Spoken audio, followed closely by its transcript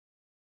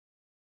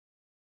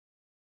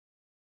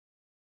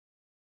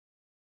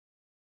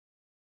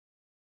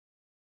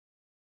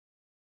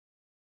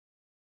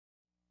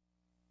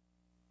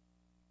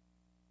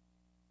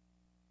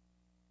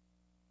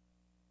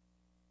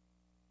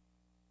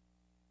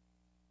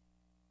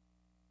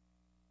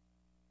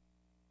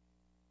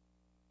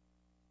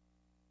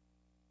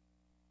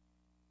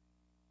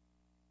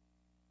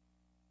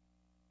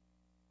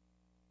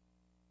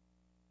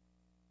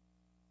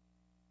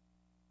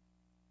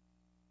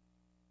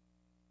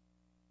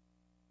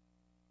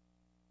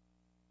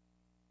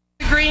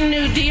Green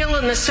New Deal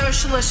and the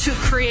socialists who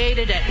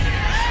created it.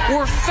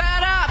 We're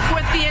fed up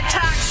with the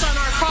attacks on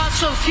our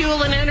fossil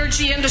fuel and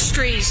energy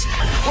industries.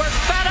 We're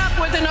fed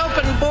up with an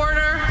open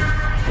border.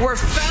 We're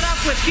fed up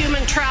with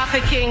human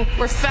trafficking.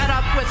 We're fed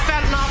up with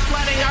fentanyl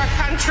flooding our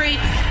country.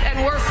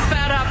 And we're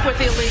fed up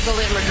with illegal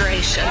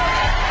immigration.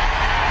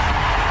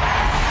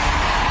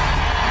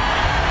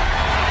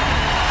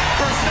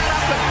 We're fed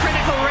up with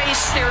critical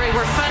race theory.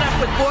 We're fed up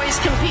with boys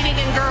competing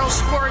in girls'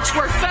 sports.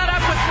 We're fed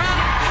up with...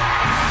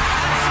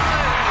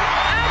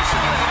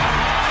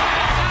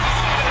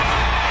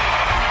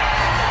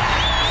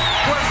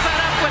 We're fed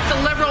up with the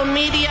liberal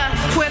media,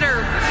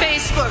 Twitter,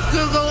 Facebook,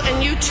 Google,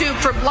 and YouTube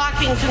for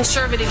blocking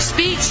conservative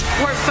speech.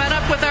 We're fed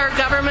up with our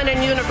government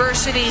and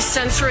universities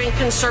censoring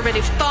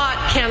conservative thought,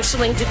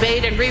 canceling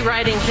debate, and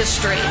rewriting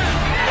history.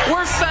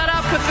 We're fed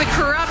up with the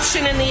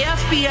corruption in the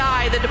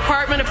FBI, the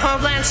Department of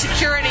Homeland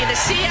Security, the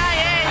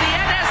CIA, the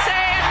NSA,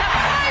 and the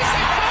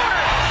Pelosi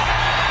court.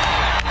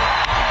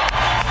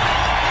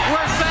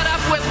 We're fed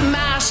up with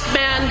mask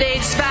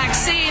mandates,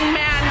 vaccine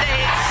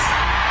mandates,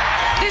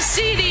 the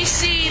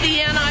CDC, the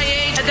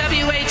NIH, the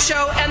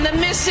WHO, and the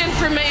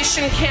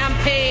misinformation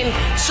campaign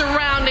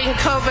surrounding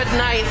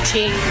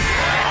COVID-19.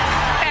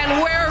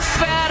 And we're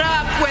fed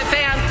up with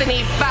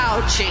Anthony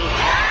Fauci.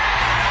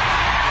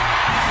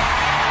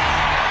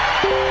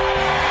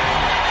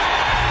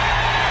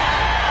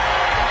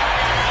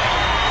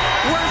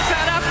 We're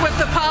fed up with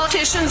the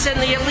politicians and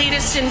the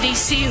elitists in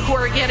D.C. who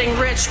are getting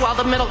rich while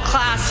the middle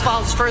class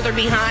falls further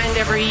behind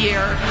every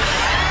year.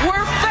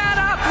 We're fed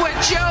up with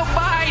Joe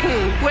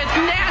Biden, with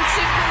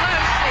Nancy Pelosi.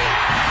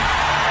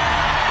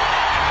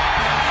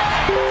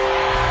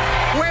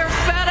 We're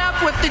fed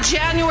up with the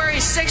January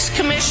 6th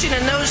Commission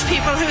and those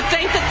people who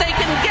think that they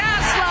can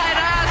gaslight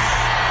us.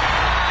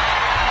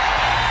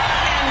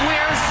 And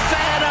we're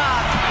fed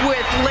up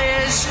with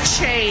Liz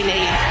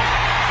Cheney.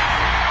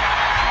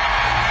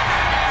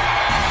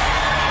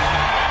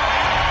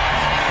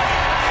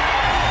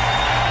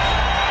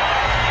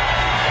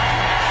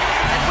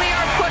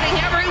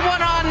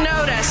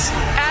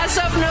 As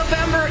of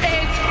November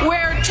 8th,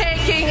 we're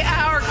taking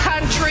our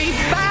country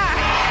back.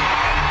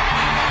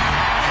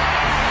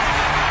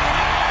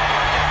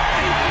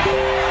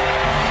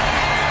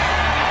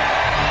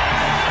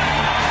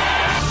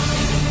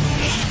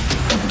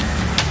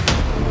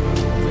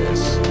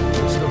 This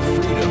is the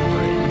Freedom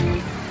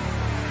Ring.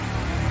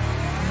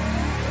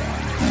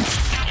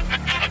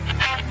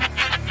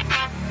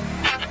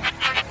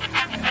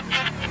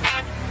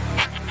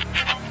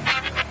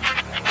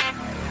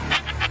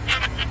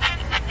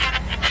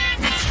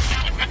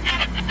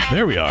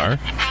 There we are.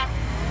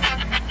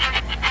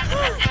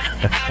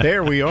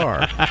 There we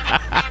are.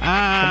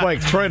 I'm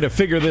like trying to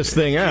figure this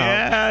thing out.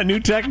 Yeah, new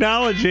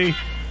technology.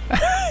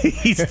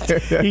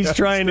 he's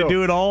trying to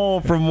do it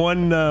all from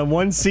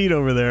one seat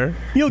over there.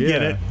 You'll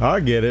get it. I'll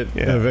get it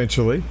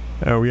eventually.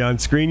 Are we on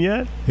screen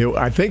yet?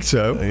 I think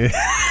so.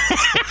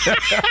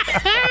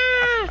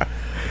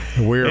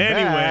 We're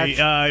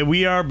back.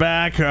 We are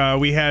back.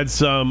 We had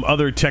some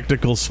other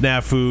technical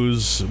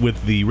snafus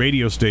with the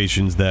radio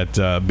stations that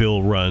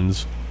Bill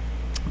runs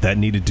that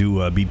needed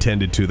to be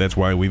tended to. That's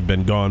why we've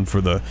been gone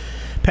for the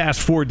past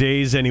 4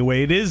 days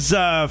anyway. It is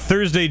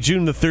Thursday,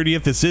 June the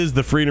 30th. This is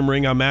the Freedom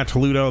Ring. I'm Matt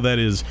Toledo. That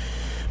is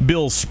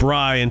Bill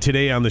Spry. And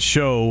today on the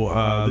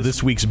show,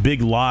 this week's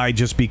big lie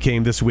just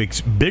became this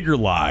week's bigger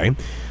lie.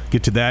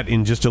 Get to that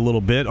in just a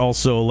little bit.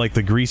 Also, like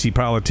the greasy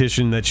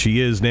politician that she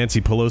is, Nancy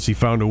Pelosi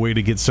found a way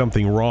to get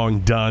something wrong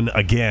done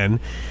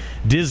again.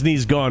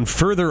 Disney's gone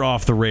further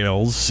off the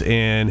rails,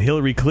 and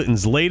Hillary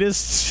Clinton's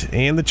latest,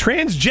 and the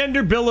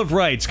transgender Bill of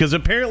Rights, because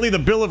apparently the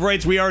Bill of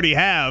Rights we already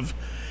have,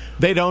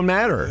 they don't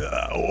matter.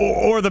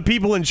 Or the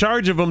people in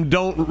charge of them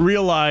don't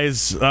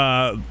realize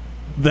that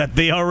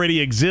they already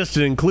exist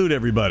and include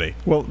everybody.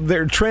 Well,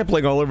 they're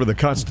trampling all over the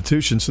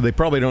Constitution, so they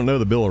probably don't know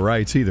the Bill of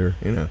Rights either.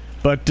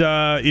 But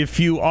if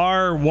you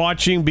are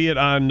watching, be it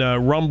on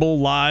Rumble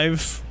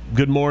Live,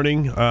 good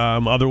morning.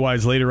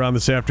 Otherwise, later on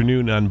this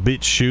afternoon on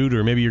BitChute,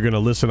 or maybe you're going to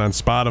listen on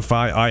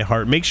Spotify,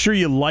 iHeart. Make sure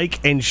you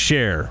like and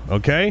share,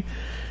 okay?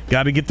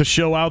 Got to get the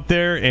show out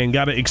there and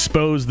got to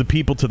expose the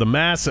people to the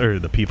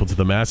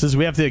masses.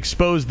 We have to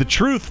expose the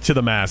truth to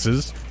the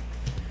masses.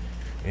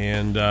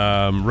 And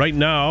right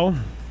now,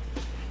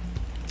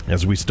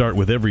 as we start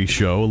with every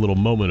show, a little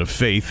moment of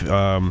faith.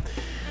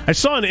 I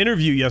saw an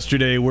interview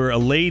yesterday where a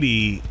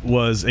lady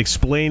was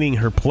explaining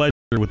her pleasure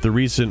with the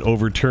recent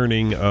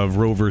overturning of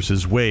Roe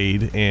versus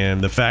Wade and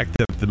the fact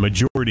that the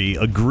majority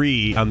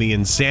agree on the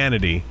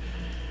insanity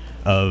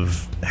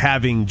of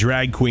having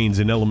drag queens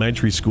in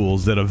elementary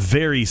schools that a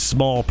very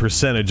small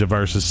percentage of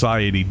our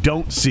society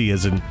don't see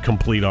as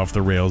complete off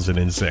the rails and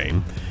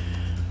insane.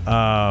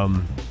 But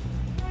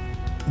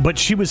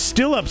she was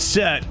still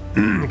upset,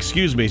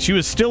 excuse me, she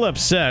was still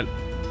upset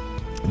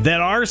that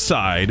our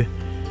side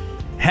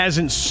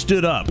hasn't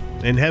stood up,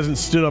 and hasn't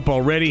stood up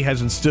already,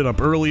 hasn't stood up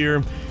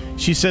earlier.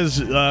 She says,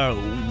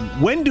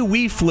 when do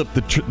we flip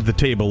the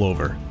table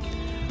over?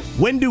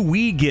 When do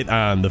we get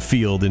on the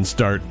field and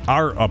start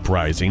our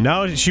uprising?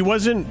 Now, she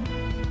wasn't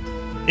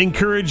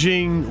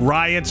encouraging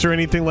riots or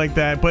anything like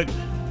that, but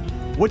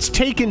what's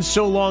taken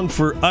so long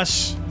for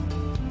us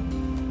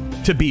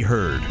to be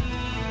heard?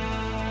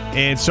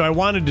 And so I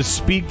wanted to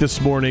speak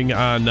this morning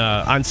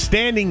on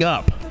standing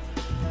up.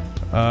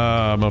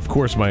 Of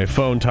course, my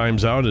phone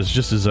times out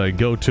just as I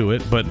go to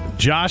it, but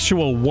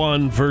Joshua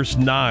 1 verse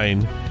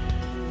 9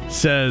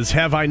 says,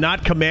 "Have I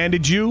not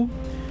commanded you?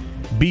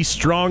 Be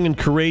strong and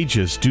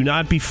courageous. Do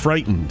not be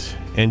frightened,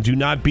 and do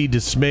not be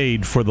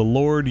dismayed, for the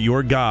Lord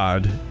your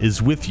God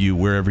is with you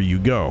wherever you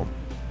go."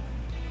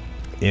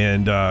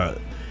 And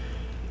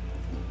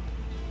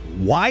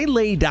why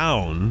lay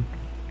down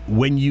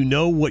when you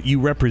know what you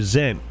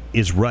represent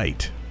is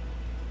right?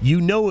 You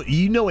know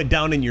it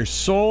down in your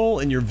soul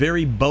and your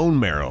very bone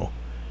marrow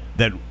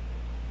that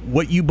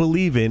what you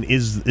believe in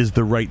is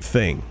the right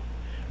thing,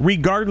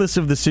 regardless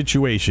of the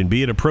situation,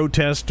 be it a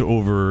protest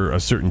over a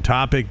certain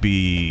topic,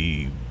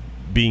 being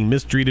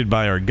mistreated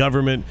by our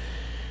government,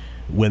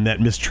 when that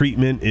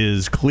mistreatment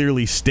is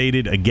clearly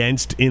stated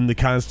against in the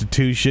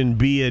Constitution,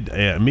 be it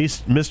a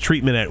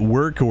mistreatment at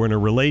work or in a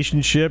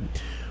relationship.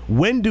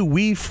 When do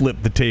we flip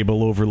the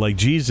table over like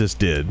Jesus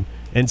did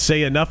and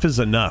say enough is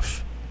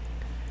enough?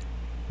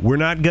 We're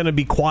not going to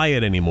be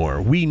quiet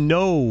anymore. We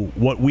know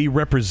what we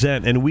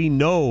represent, and we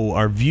know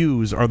our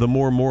views are the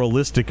more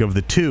moralistic of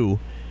the two.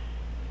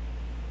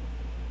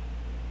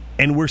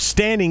 And we're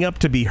standing up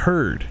to be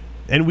heard.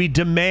 And we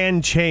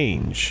demand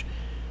change.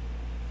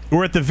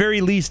 Or at the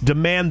very least,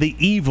 demand the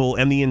evil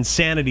and the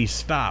insanity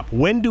stop.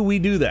 When do we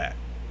do that?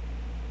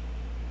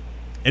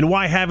 And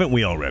why haven't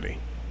we already?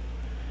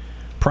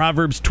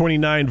 Proverbs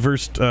 29,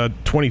 verse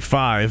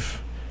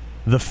 25.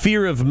 "The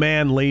fear of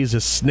man lays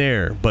a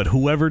snare, but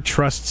whoever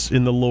trusts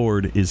in the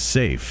Lord is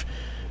safe."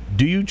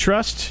 Do you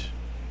trust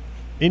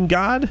in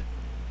God?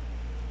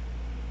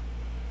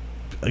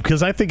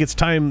 Because I think it's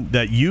time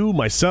that you,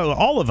 myself,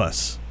 all of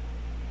us,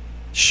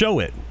 show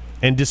it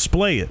and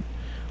display it.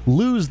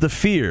 Lose the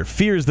fear.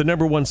 Fear is the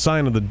number one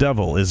sign of the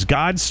devil. Is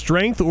God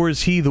strength, or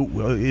is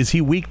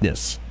he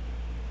weakness?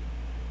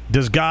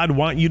 Does God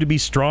want you to be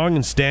strong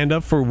and stand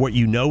up for what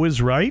you know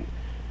is right?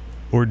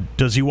 Or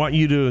does he want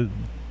you to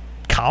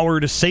cower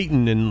to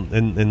Satan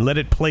and let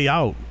it play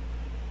out?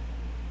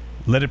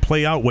 Let it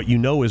play out what you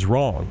know is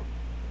wrong.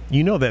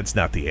 You know that's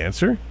not the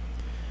answer.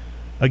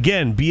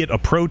 Again, be it a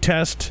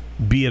protest,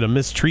 be it a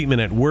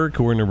mistreatment at work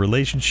or in a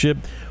relationship,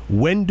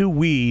 when do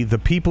we, the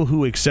people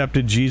who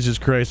accepted Jesus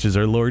Christ as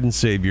our Lord and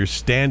Savior,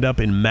 stand up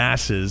in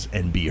masses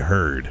and be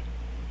heard?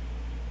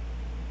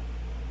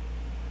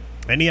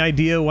 Any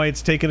idea why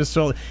it's taken us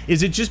so?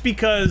 Is it just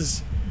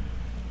because,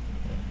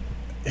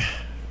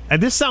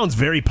 and this sounds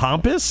very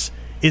pompous,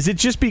 is it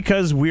just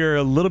because we're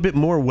a little bit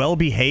more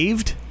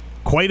well-behaved?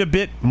 Quite a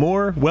bit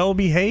more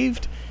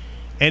well-behaved?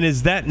 And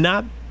is that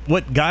not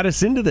what got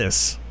us into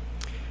this?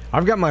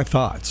 I've got my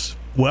thoughts.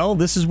 Well,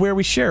 this is where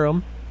we share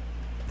them.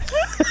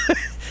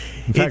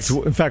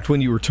 In fact,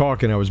 when you were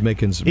talking, I was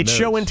making some It's notes.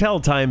 show and tell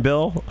time,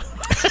 Bill.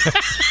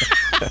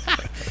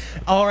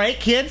 All right,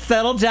 kids,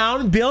 settle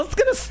down. Bill's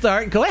going to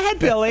start. Go ahead,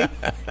 Billy.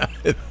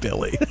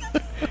 Billy.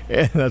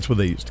 Yeah, that's what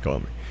they used to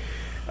call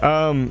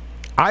me.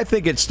 I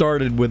think it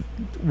started with,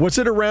 was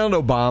it around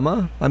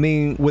Obama? I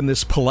mean, when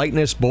this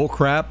politeness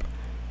bullcrap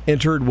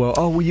entered,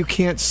 well, you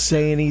can't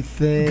say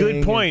anything.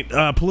 Good point.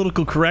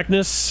 Political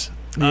correctness.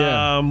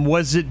 Yeah.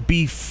 Was it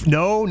beef?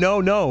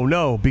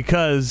 No.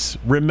 Because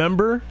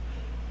remember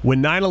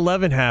when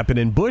 9/11 happened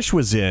and Bush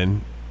was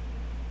in,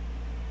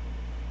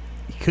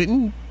 he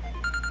couldn't.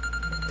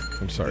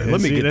 I'm sorry.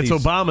 Let me get that's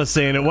these. Obama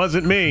saying it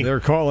wasn't me.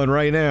 They're calling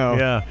right now.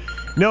 Yeah.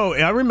 No,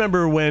 I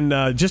remember when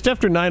just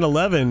after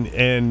 9/11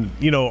 and,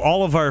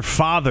 all of our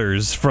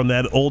fathers from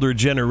that older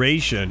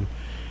generation,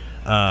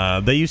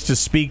 they used to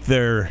speak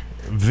their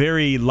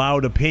very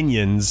loud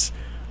opinions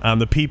on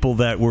the people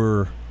that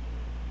were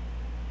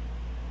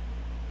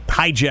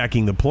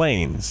hijacking the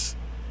planes.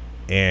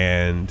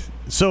 And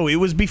so it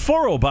was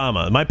before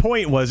Obama. My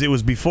point was it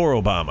was before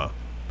Obama.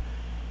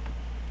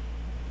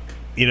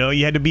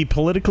 You had to be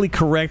politically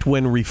correct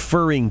when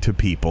referring to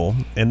people,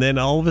 and then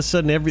all of a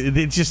sudden,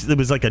 it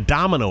was like a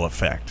domino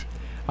effect.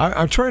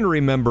 I'm trying to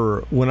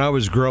remember when I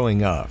was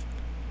growing up,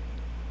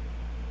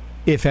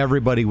 if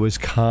everybody was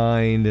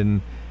kind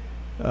and,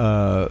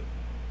 or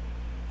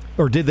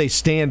did they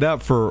stand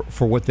up for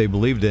what they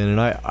believed in?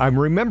 And I'm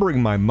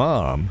remembering my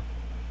mom,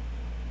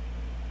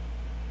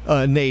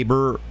 a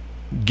neighbor,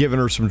 giving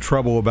her some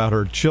trouble about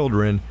her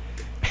children.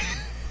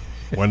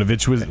 One of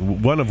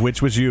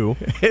which was you.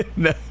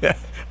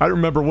 I don't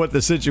remember what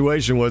the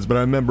situation was, but I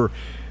remember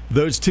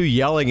those two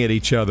yelling at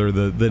each other.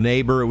 The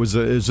neighbor, it was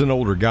an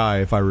older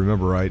guy, if I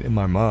remember right, and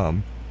my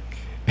mom.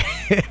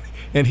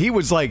 And he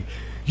was like,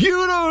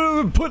 "You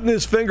don't," putting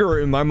his finger,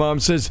 and my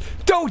mom says,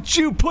 "Don't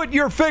you put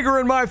your finger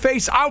in my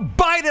face, I'll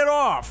bite it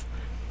off."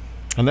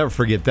 I'll never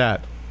forget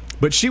that.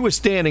 But she was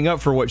standing up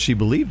for what she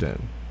believed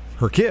in,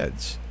 her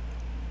kids.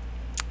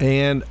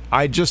 And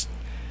I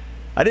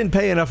didn't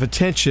pay enough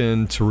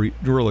attention to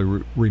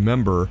really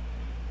remember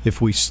if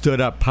we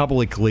stood up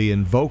publicly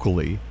and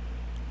vocally.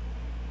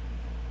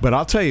 But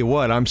I'll tell you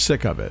what, I'm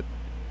sick of it.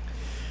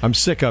 I'm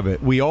sick of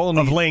it. We all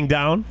need of laying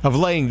down. Of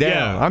laying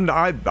down.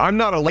 Yeah. I'm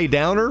not a lay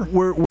downer.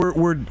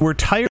 We're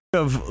tired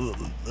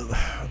of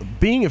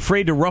being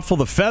afraid to ruffle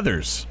the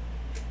feathers.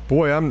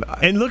 Boy,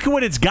 and look at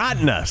what it's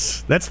gotten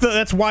us.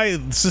 That's why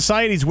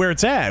society's where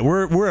it's at.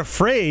 We're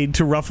afraid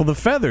to ruffle the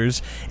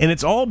feathers, and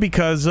it's all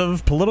because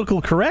of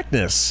political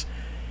correctness.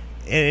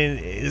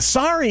 And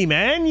sorry,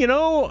 man,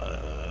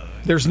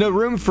 there's no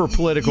room for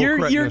political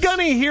correctness. You're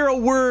gonna hear a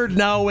word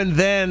now and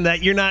then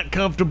that you're not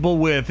comfortable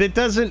with. It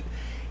doesn't.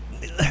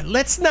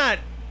 Let's not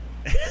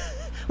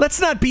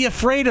be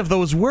afraid of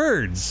those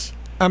words.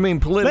 I mean,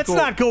 Let's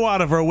not go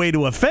out of our way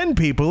to offend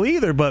people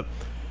either, but.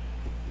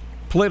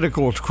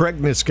 Political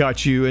correctness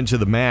got you into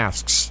the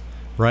masks,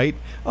 right?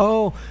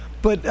 Oh,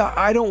 but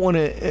I don't want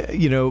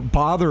to,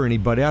 bother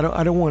anybody.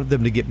 I don't want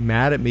them to get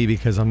mad at me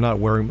because I'm not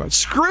wearing my.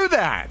 Screw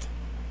that.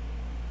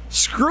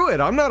 Screw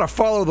it. I'm not a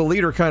follow the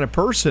leader kind of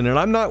person, and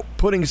I'm not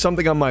putting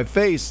something on my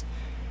face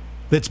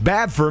that's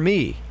bad for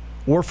me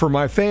or for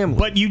my family.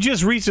 But you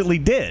just recently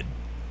did.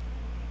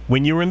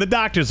 When you were in the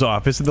doctor's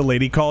office and the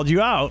lady called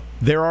you out.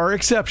 There are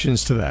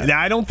exceptions to that.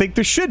 I don't think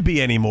there should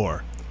be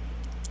anymore.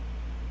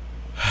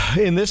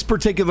 In this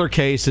particular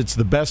case, it's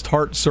the best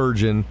heart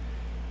surgeon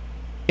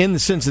in the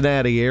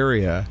Cincinnati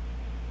area.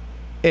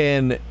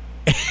 And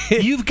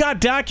you've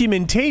got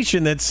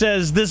documentation that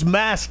says this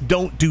mask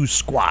don't do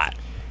squat.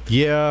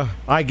 Yeah,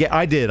 I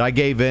did. I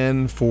gave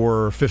in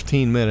for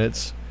 15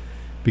 minutes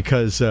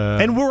because...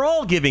 and we're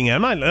all giving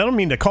in. I don't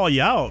mean to call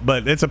you out,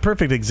 but it's a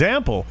perfect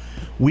example.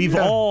 We've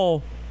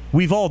all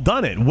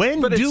done it.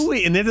 When do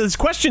we... And there's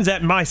questions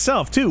at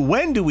myself, too.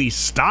 When do we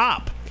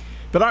stop?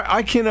 But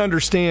I can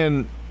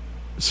understand...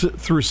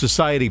 through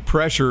society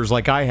pressures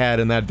like I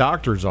had in that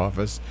doctor's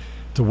office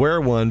to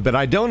wear one, but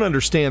I don't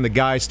understand the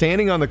guy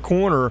standing on the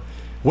corner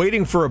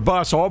waiting for a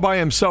bus all by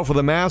himself with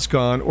a mask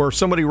on, or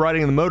somebody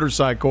riding on the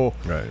motorcycle,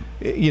 right?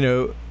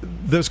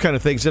 Those kind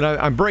of things. And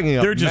I'm bringing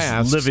up they're just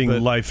masks, living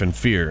life in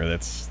fear.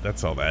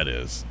 That's all that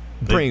is.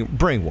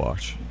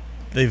 Brainwash.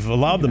 They've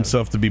allowed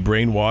themselves to be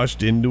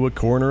brainwashed into a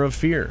corner of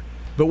fear.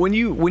 But when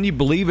you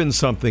believe in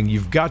something,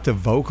 you've got to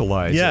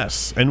vocalize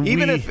yes, it. And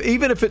even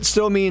if it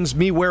still means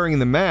me wearing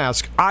the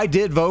mask, I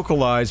did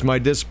vocalize my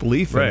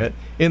disbelief in it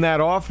in that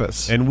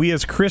office. And we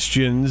as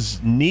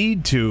Christians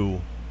need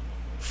to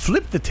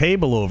flip the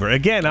table over.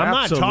 Again, I'm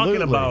not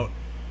talking about...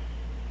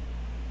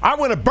 I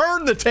want to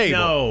burn the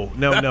table.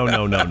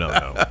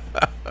 No.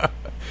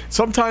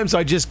 Sometimes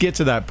I just get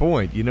to that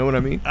point. You know what I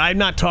mean? I'm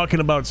not talking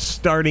about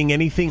starting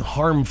anything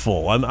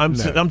harmful. I'm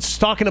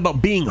talking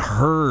about being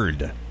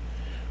heard.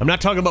 I'm not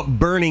talking about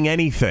burning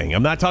anything.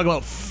 I'm not talking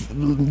about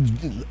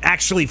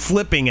actually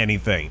flipping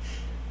anything.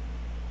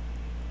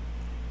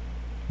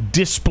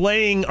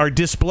 Displaying our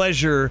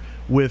displeasure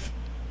with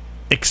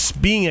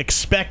being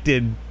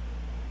expected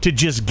to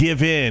just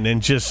give in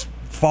and just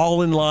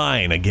fall in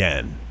line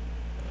again.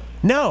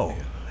 No.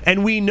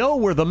 And we know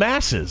we're the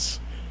masses.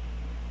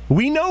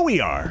 We know we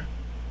are.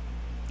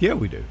 Yeah,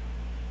 we do.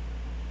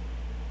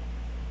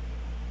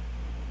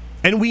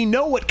 And we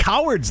know what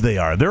cowards they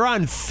are. They're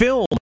on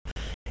film.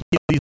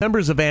 These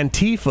members of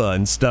Antifa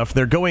and stuff,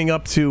 they're going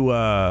up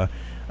to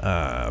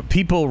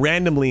people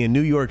randomly in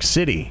New York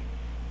City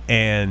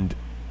and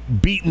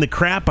beating the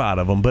crap out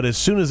of them. But as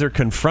soon as they're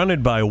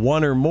confronted by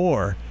one or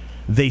more,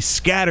 they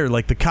scatter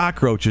like the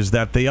cockroaches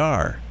that they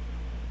are.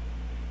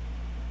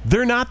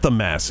 They're not the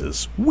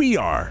masses. We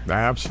are.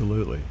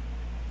 Absolutely.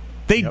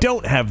 They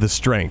don't have the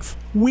strength.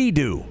 We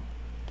do.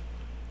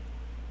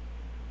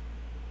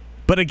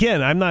 But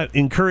again, I'm not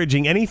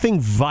encouraging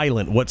anything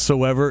violent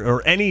whatsoever,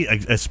 or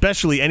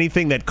especially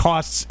anything that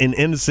costs an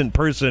innocent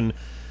person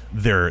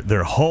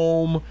their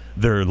home,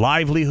 their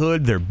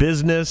livelihood, their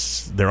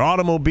business, their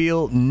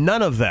automobile,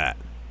 none of that.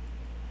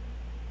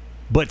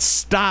 But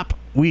stop.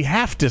 We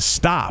have to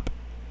stop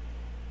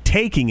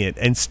taking it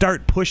and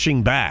start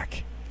pushing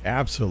back.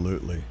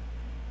 Absolutely.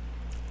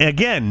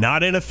 Again,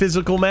 not in a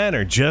physical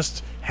manner,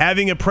 just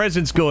having a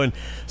presence going,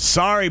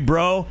 sorry,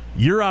 bro,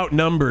 you're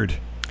outnumbered.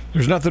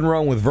 There's nothing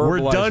wrong with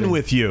verbalizing. We're done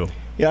with you.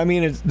 Yeah, I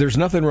mean, there's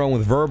nothing wrong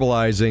with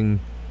verbalizing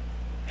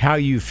how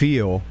you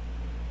feel.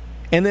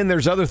 And then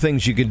there's other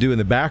things you can do in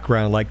the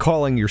background, like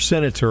calling your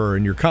senator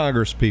and your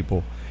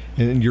congresspeople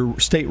and your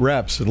state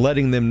reps and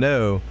letting them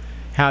know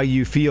how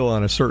you feel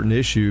on a certain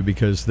issue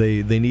because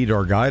they need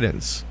our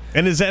guidance.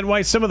 And is that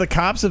why some of the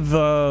cops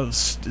have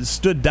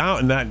stood down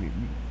and not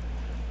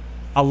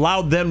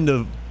allowed them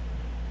to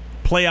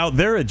play out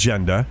their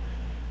agenda?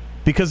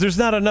 Because there's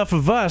not enough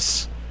of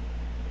us.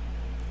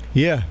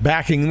 Yeah,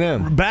 backing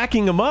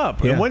them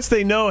up. Yeah. And once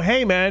they know,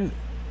 hey, man,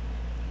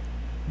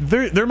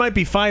 there might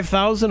be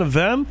 5,000 of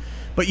them,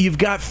 but you've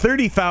got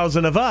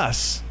 30,000 of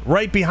us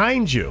right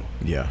behind you.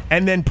 Yeah.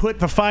 And then put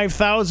the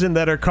 5,000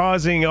 that are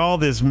causing all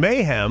this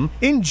mayhem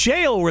in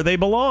jail where they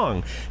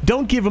belong.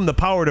 Don't give them the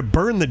power to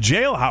burn the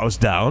jailhouse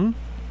down.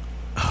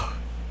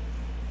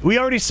 We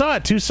already saw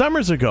it 2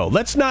 summers ago.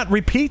 Let's not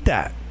repeat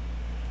that.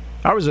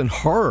 I was in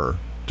horror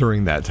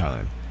during that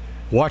time,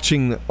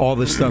 watching all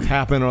this stuff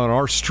happen on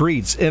our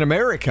streets in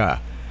America.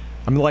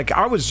 I'm like,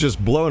 I was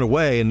just blown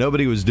away, and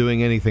nobody was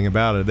doing anything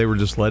about it. They were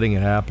just letting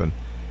it happen.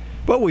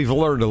 But we've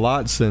learned a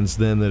lot since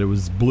then that it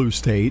was blue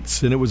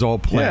states, and it was all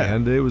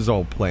planned. Yeah. It was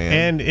all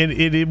planned. And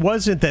it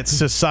wasn't that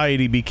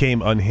society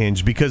became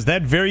unhinged, because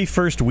that very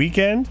first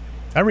weekend,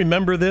 I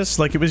remember this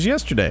like it was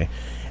yesterday.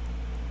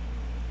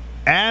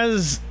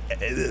 As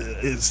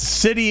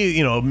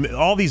city,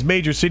 all these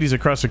major cities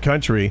across the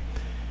country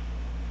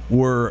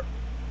were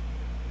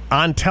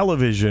on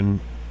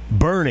television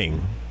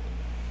burning.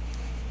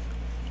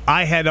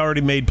 I had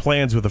already made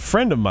plans with a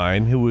friend of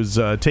mine who was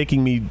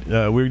taking me.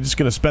 We were just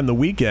going to spend the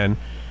weekend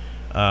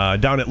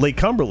down at Lake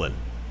Cumberland,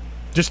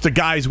 just a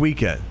guy's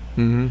weekend.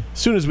 Mm-hmm. As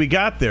soon as we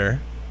got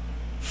there,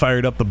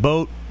 fired up the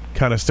boat,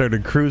 kind of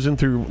started cruising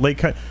through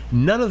Lake.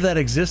 None of that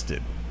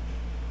existed.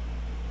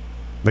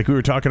 Like we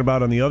were talking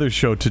about on the other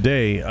show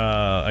today,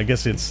 I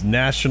guess it's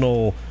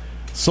National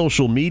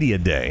Social Media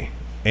Day,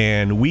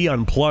 and we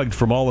unplugged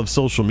from all of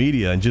social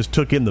media and just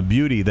took in the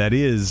beauty that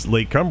is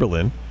Lake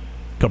Cumberland.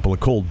 Couple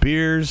of cold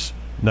beers,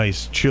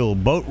 nice chill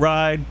boat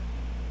ride.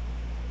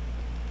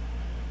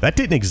 That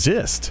didn't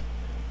exist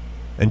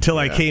until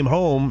I came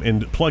home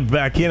and plugged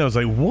back in. I was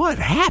like, what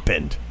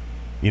happened?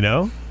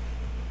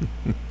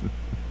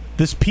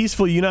 This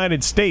peaceful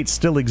United States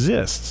still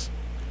exists.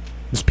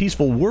 This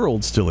peaceful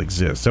world still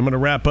exists. I'm going to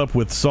wrap up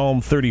with Psalm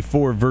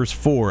 34, verse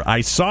 4.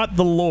 I sought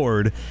the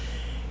Lord,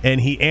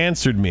 and he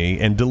answered me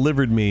and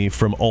delivered me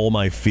from all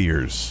my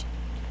fears.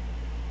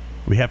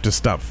 We have to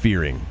stop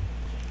fearing.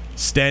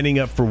 Standing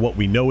up for what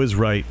we know is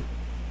right,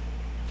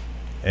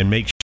 and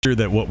make sure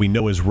that what we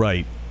know is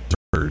right is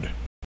heard.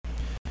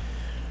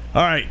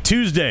 All right,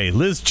 Tuesday,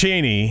 Liz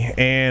Cheney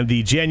and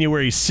the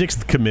January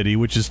 6th committee,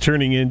 which is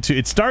turning into,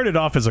 it started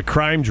off as a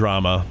crime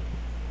drama,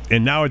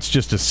 and now it's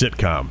just a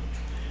sitcom.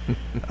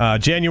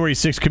 January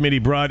 6th committee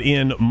brought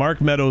in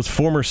Mark Meadows'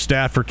 former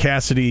staffer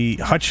Cassidy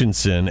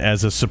Hutchinson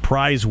as a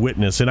surprise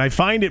witness, and I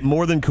find it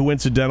more than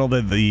coincidental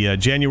that the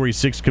January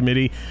 6th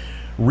committee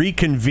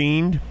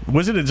reconvened.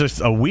 Wasn't it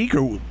just a week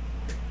or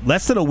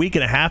less than a week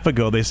and a half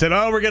ago? They said,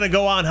 we're going to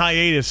go on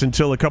hiatus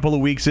until a couple of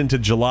weeks into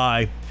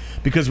July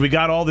because we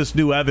got all this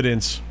new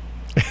evidence.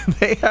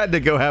 They had to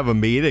go have a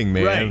meeting,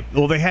 man. Right.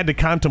 Well, they had to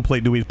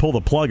contemplate, do we pull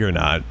the plug or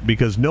not?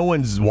 Because no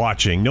one's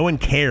watching, no one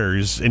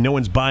cares, and no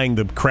one's buying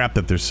the crap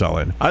that they're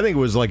selling. I think it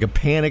was like a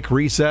panic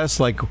recess.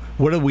 Like,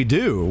 what do we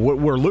do?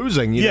 We're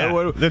losing. You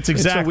know? That's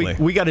exactly.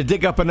 So we got to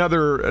dig up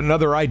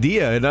another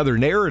idea, another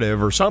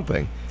narrative or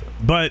something.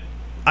 But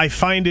I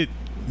find it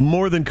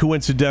more than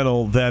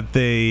coincidental that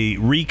they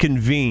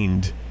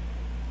reconvened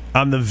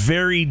on the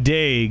very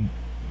day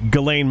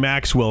Ghislaine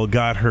Maxwell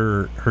got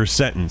her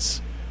sentence,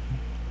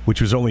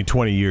 which was only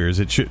 20 years.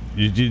 It should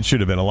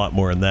have been a lot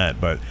more than that.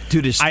 But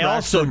I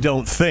also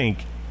don't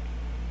think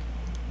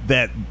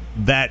that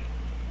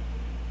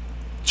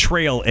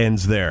trail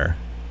ends there.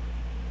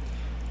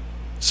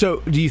 So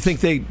do you think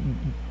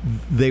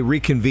they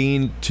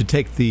reconvened to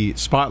take the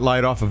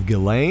spotlight off of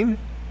Ghislaine?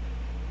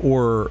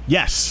 Or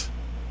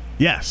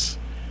Yes.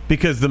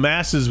 Because the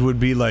masses would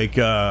be like,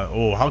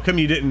 how come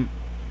you didn't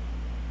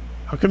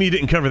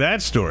cover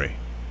that story?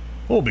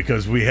 Oh,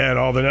 because we had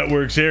all the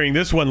networks airing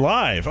this one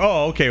live.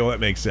 Oh, okay, well, that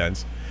makes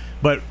sense.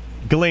 But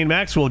Ghislaine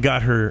Maxwell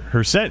got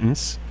her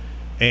sentence,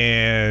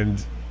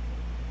 and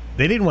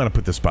they didn't want to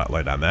put the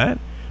spotlight on that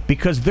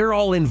because they're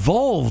all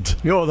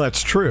involved. Oh,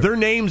 that's true. Their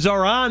names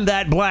are on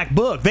that black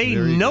book. They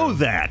know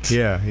that.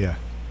 Yeah.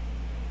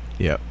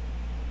 Yep.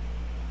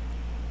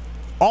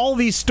 All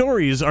these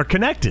stories are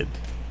connected.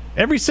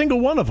 Every single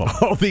one of them.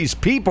 All these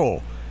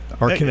people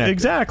are connected.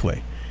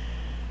 Exactly.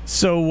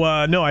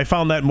 So, no, I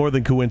found that more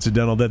than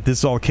coincidental that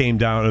this all came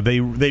down.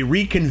 They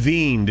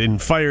reconvened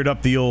and fired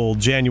up the old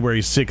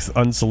January 6th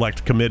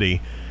Unselect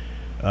Committee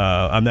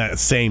on that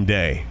same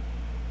day.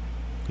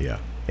 Yeah.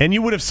 And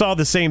you would have saw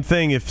the same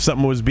thing if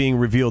something was being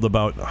revealed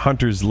about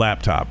Hunter's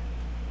laptop.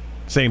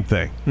 Same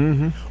thing.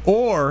 Mm-hmm.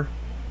 Or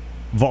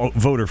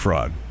voter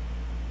fraud.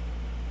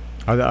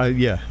 I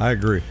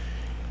agree.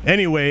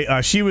 Anyway,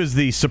 she was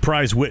the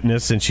surprise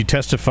witness, and she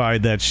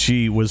testified that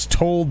she was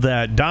told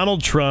that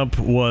Donald Trump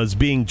was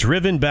being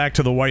driven back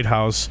to the White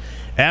House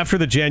after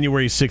the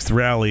January 6th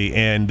rally,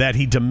 and that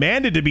he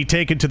demanded to be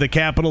taken to the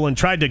Capitol and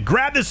tried to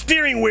grab the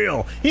steering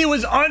wheel. He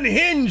was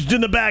unhinged in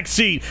the back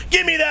seat.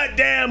 Give me that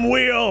damn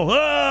wheel.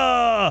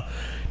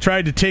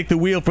 Tried to take the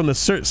wheel from the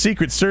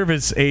Secret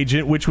Service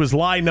agent, which was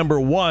lie number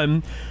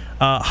one.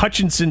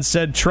 Hutchinson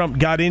said Trump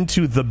got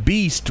into the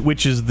Beast,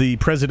 which is the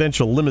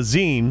presidential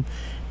limousine,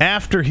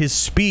 after his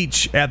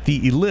speech at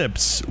the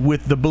Ellipse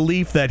with the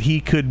belief that he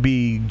could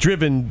be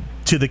driven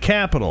to the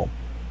Capitol.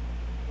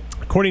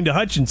 According to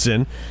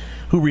Hutchinson,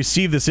 who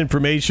received this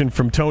information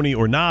from Tony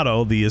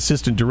Ornato, the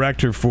assistant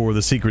director for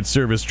the Secret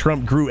Service,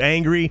 Trump grew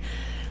angry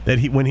that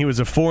when he was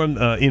informed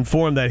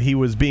that he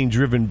was being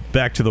driven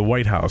back to the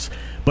White House.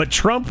 But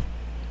Trump...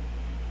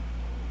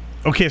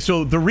 Okay,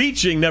 so the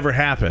reaching never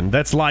happened.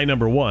 That's lie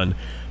number one.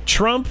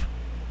 Trump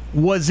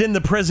was in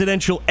the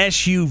presidential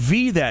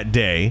SUV that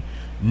day,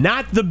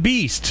 not the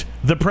Beast,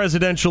 the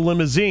presidential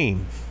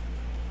limousine.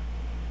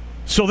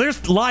 So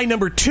there's lie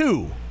number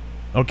two,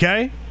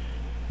 okay?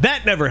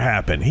 That never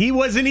happened. He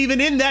wasn't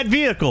even in that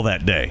vehicle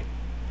that day.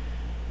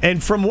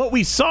 And from what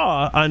we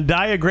saw on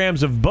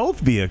diagrams of both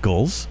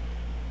vehicles,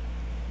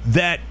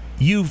 that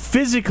you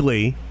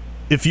physically,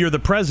 if you're the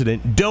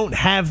president, don't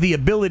have the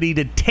ability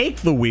to take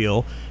the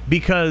wheel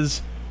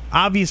because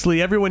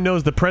obviously everyone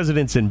knows the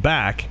president's in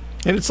back.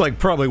 And it's like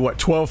probably,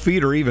 12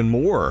 feet or even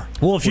more?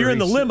 Well, if you're in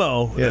the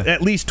limo,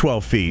 at least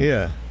 12 feet.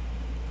 Yeah.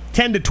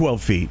 10 to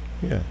 12 feet.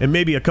 Yeah. And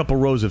maybe a couple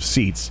rows of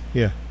seats.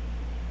 Yeah.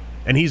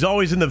 And he's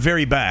always in the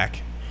very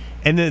back.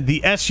 And then the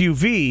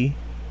SUV,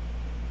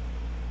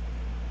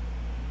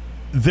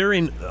 they're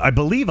in, I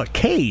believe, a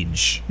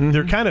cage. Mm-hmm.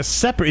 They're kind of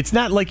separate. It's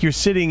not like you're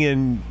sitting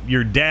in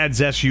your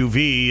dad's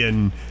SUV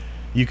and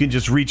you can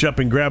just reach up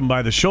and grab him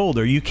by the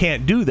shoulder. You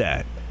can't do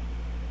that.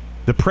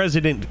 The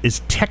president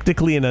is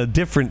technically in a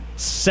different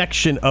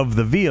section of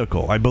the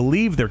vehicle. I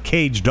believe they're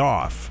caged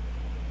off.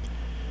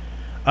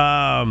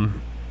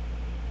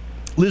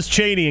 Liz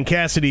Cheney and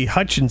Cassidy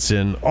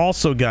Hutchinson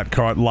also got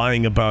caught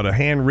lying about a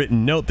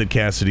handwritten note that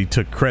Cassidy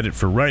took credit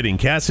for writing.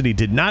 Cassidy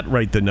did not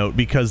write the note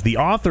because the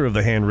author of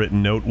the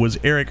handwritten note was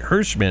Eric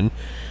Hirschman,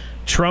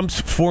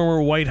 Trump's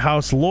former White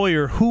House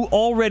lawyer, who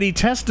already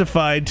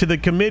testified to the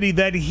committee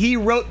that he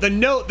wrote the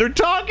note they're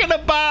talking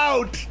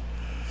about.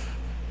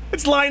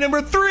 It's lie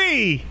number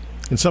 3.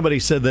 And somebody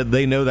said that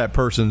they know that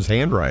person's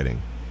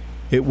handwriting.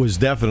 It was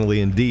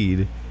definitely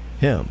indeed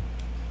him,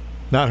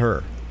 not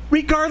her.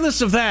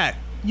 Regardless of that,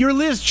 you're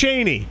Liz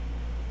Cheney.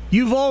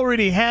 You've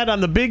already had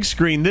on the big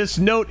screen this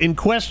note in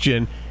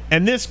question,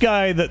 and this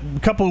guy that a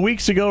couple of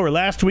weeks ago or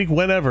last week,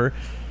 whenever,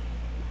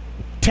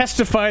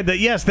 testified that,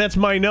 yes, that's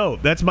my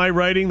note. That's my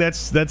writing.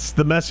 That's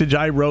the message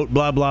I wrote,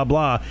 blah, blah,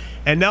 blah.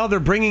 And now they're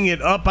bringing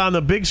it up on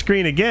the big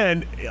screen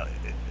again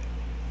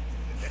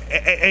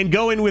and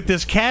going with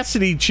this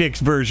Cassidy chick's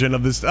version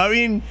of this. I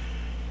mean,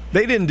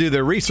 they didn't do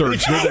their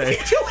research, did they? They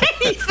didn't do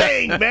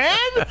anything,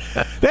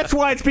 man. That's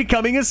why it's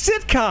becoming a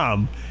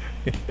sitcom.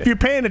 If you're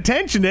paying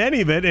attention to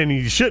any of it, and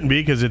you shouldn't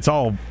be because it's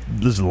all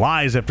this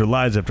lies after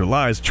lies after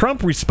lies,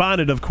 Trump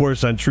responded, of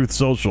course, on Truth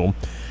Social,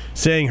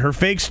 saying her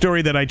fake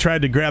story that I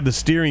tried to grab the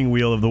steering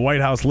wheel of the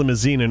White House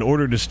limousine in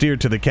order to steer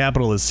to the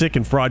Capitol is sick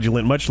and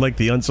fraudulent, much like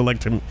the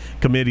unselected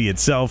committee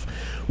itself.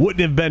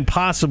 Wouldn't have been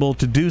possible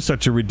to do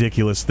such a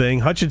ridiculous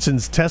thing.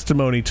 Hutchinson's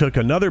testimony took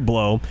another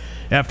blow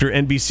after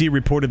NBC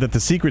reported that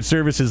the Secret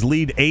Service's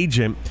lead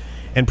agent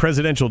and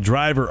presidential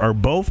driver are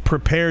both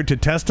prepared to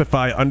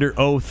testify under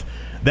oath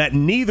that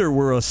neither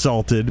were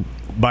assaulted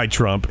by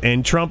Trump,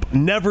 and Trump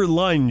never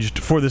lunged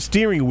for the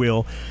steering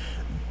wheel.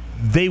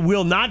 They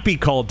will not be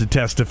called to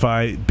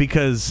testify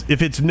because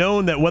if it's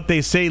known that what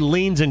they say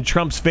leans in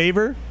Trump's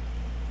favor,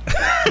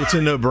 it's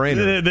a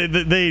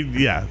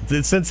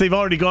no-brainer. Since they've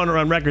already gone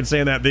around record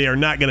saying that, they are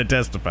not going to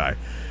testify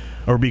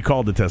or be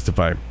called to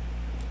testify.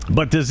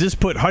 But does this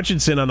put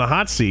Hutchinson on the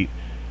hot seat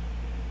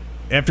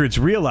after it's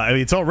realized? I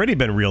mean, it's already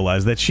been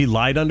realized that she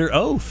lied under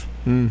oath.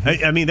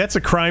 Mm-hmm. I mean, that's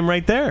a crime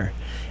right there.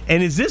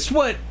 And is this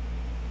what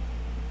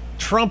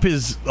Trump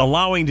is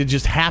allowing to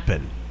just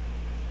happen?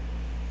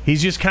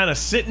 He's just kind of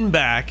sitting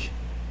back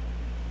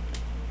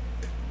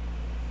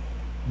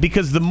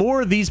because the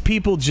more these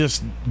people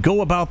just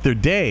go about their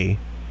day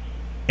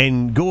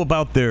and go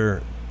about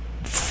their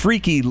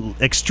freaky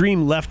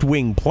extreme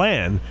left-wing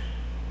plan,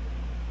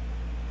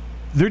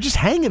 they're just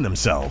hanging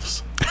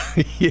themselves.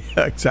 Yeah,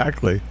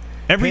 exactly.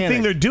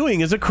 Everything they're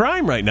doing is a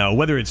crime right now,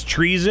 whether it's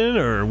treason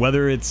or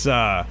whether it's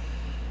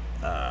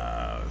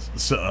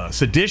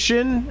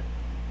sedition.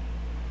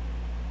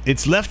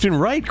 It's left and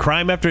right,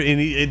 crime after.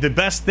 And the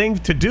best thing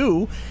to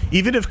do,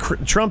 even if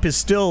Trump is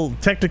still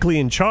technically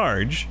in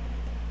charge,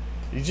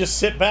 you just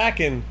sit back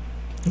and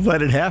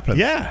let it happen.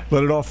 Yeah.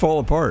 Let it all fall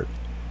apart.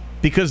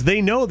 Because they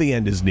know the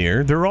end is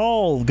near. They're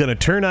all going to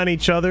turn on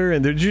each other,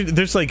 and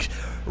there's like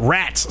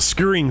rats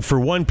scurrying for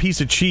one piece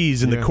of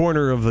cheese in the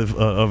corner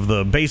of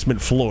the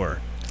basement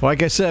floor.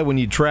 Like I said, when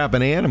you trap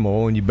an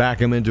animal and you back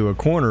them into a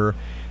corner,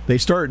 they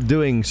start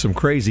doing some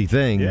crazy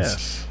things.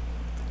 Yes.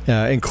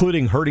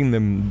 Including hurting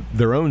them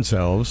their own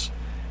selves.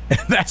 And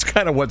that's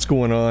kind of what's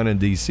going on in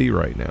D.C.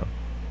 right now.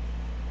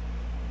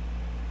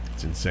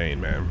 It's insane,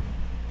 man.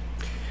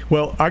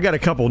 Well, I got a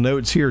couple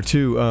notes here,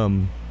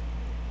 too.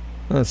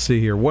 Let's see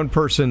here. One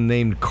person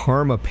named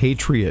Karma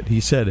Patriot. He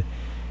said,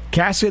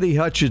 Cassidy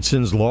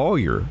Hutchinson's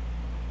lawyer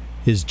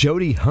is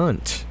Jody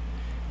Hunt.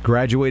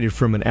 Graduated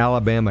from an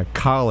Alabama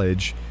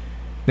college.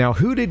 Now,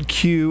 who did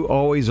Q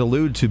always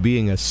allude to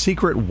being a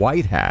secret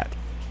white hat,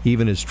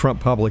 even as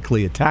Trump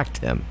publicly attacked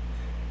him?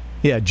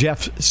 Yeah,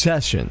 Jeff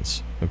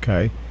Sessions,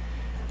 okay?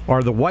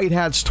 Are the white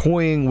hats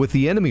toying with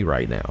the enemy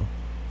right now?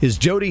 Is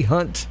Jody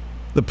Hunt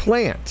the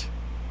plant?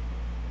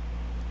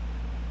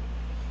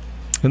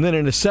 And then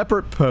in a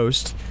separate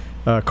post,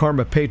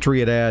 Karma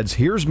Patriot adds,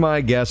 here's my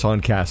guess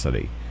on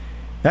Cassidy.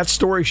 That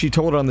story she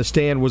told on the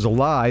stand was a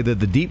lie that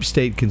the deep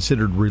state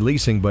considered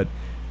releasing but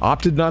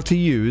opted not to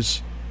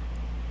use,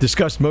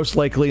 discussed most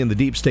likely in the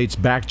deep state's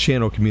back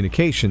channel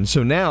communication.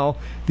 So now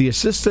the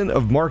assistant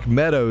of Mark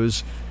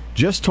Meadows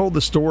just told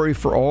the story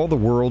for all the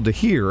world to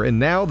hear, and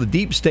now the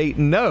deep state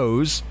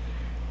knows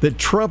that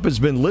Trump has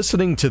been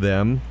listening to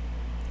them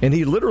and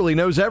he literally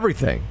knows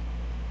everything.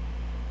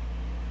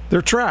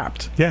 They're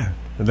trapped. Yeah,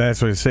 and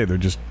that's what I say. They're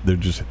just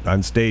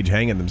on stage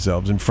hanging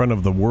themselves in front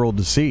of the world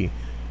to see.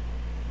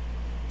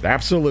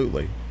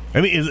 Absolutely.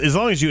 I mean, as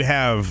long as you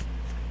have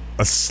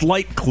a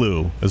slight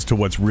clue as to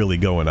what's really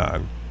going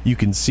on, you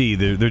can see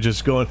they're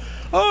just going,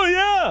 oh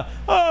yeah,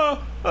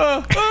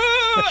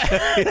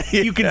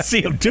 you can see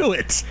them do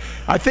it.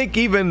 I think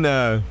even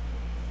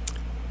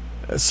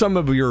some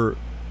of your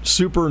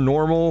super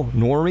normal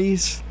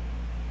normies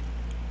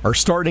are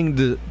starting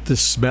to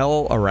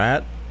smell a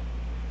rat.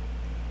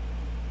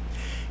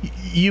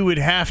 You would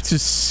have to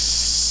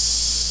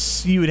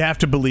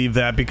believe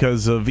that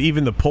because of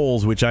even the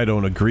polls, which I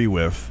don't agree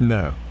with.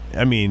 No.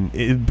 I mean,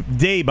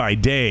 day by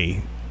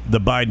day, the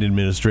Biden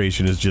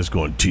administration is just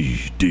going,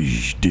 dish,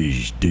 dish,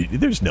 dish, dish.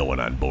 There's no one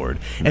on board.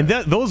 No. And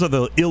those are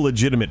the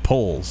illegitimate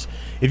polls.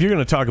 If you're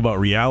going to talk about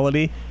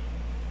reality,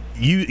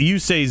 you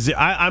say,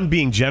 I'm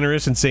being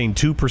generous and saying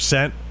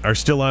 2% are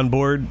still on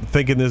board,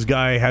 thinking this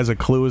guy has a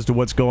clue as to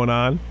what's going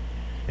on.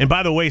 And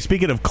by the way,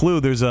 speaking of clue,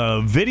 there's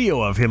a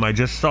video of him I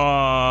just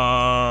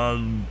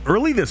saw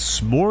early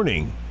this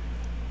morning.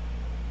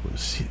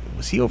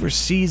 Was he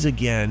overseas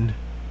again?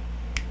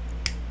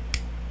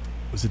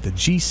 Was it the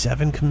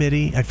G7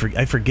 committee? I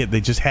forget.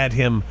 They just had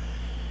him.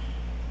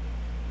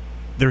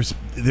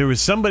 There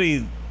was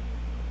somebody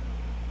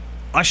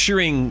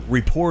ushering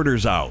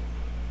reporters out.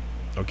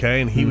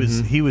 Okay, and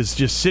he was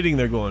just sitting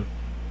there going.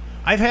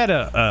 I had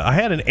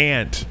an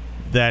aunt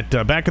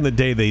that back in the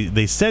day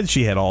they said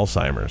she had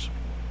Alzheimer's,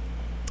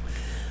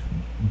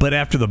 but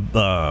after the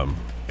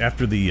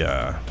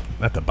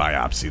not the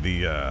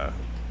biopsy,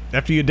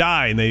 after you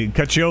die and they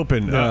cut you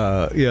open,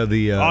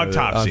 the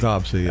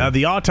autopsy. Yeah.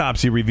 The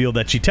autopsy revealed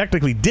that she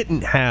technically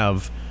didn't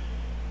have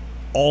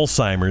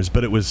Alzheimer's,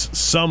 but it was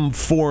some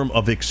form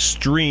of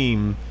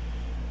extreme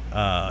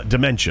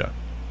dementia.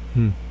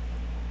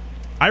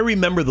 I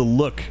remember the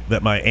look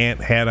that my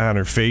aunt had on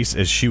her face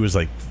as she was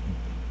like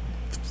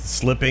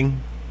slipping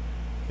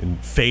and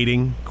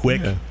fading quick.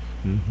 Yeah.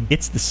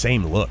 It's the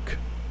same look.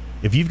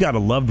 If you've got a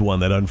loved one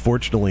that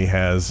unfortunately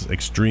has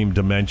extreme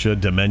dementia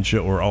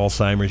or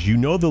Alzheimer's, you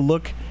know the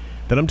look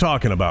that I'm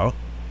talking about.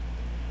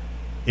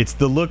 It's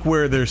the look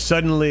where they're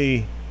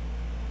suddenly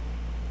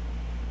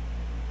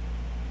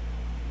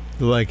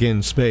like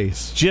in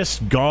space,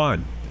 just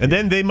gone. And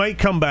then they might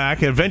come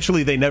back.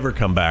 Eventually, they never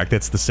come back.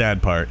 That's the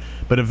sad part.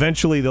 But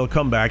eventually, they'll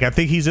come back. I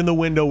think he's in the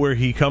window where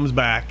he comes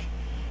back,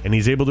 and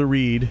he's able to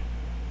read,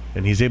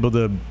 and he's able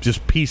to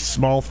just piece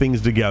small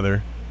things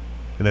together.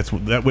 And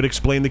that would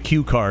explain the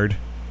cue card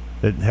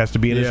that has to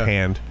be in his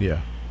hand.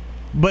 Yeah.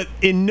 But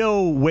in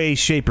no way,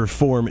 shape, or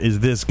form is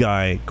this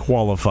guy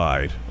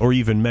qualified or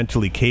even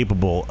mentally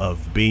capable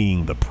of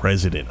being the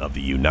president of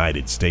the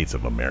United States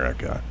of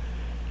America.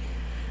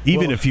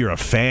 Even if you're a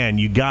fan,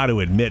 you got to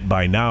admit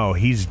by now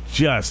he's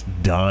just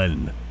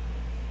done.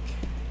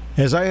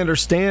 As I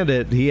understand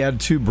it, he had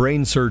 2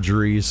 brain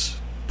surgeries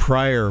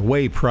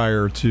way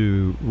prior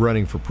to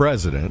running for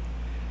president,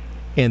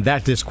 and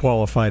that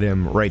disqualified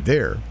him right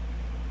there.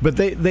 But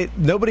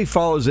nobody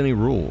follows any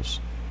rules,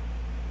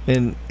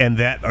 and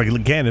that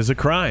again is a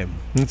crime.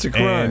 It's a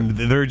crime. And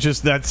they're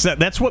just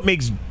that's what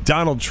makes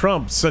Donald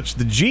Trump such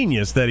the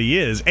genius that he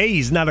is.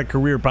 He's not a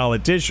career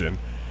politician.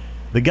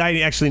 The guy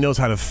actually knows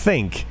how to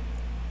think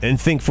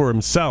and think for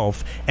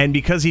himself, and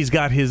because he's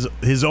got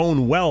his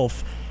own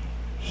wealth,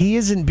 he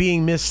isn't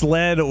being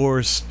misled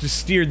or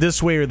steered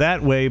this way or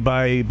that way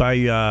by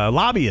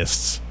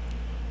lobbyists.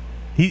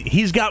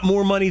 He's got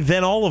more money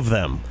than all of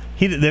them.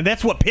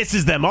 That's what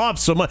pisses them off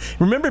so much.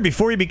 Remember,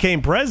 before he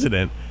became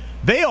president,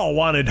 they all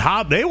wanted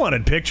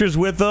pictures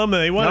with him,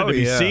 and they wanted to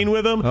be seen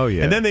with him. Oh,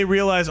 yeah. And then they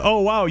realized,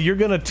 oh wow, you're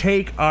going to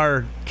take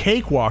our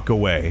cakewalk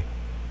away.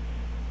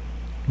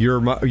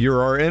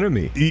 You're our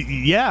enemy.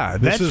 Yeah,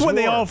 that's when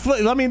they all.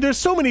 I mean, there's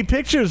so many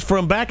pictures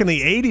from back in the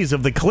 '80s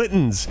of the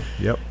Clintons.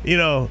 Yep.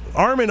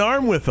 Arm in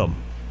arm with them.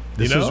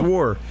 This is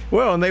war.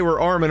 Well, and they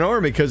were arm in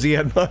arm because he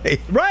had money.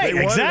 Right,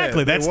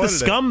 exactly. That's the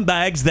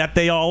scumbags that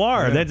they all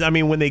are.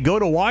 Yeah. When they go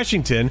to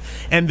Washington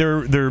and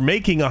they're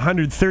making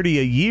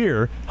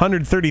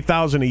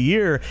 $130,000 a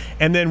year,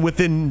 and then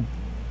within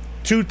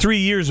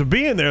 2-3 years of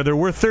being there, they're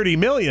worth $30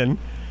 million.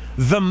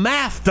 The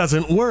math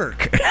doesn't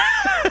work.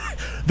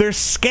 They're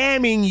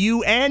scamming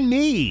you and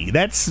me.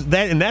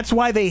 And that's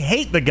why they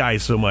hate the guy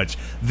so much.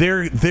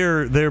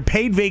 Their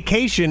paid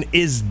vacation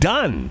is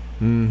done.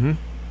 Mm-hmm.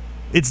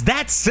 It's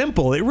that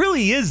simple. It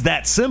really is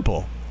that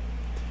simple.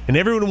 And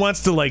everyone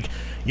wants to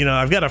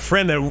I've got a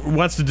friend that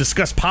wants to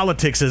discuss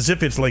politics as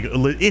if it's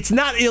it's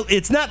not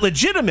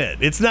legitimate.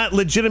 It's not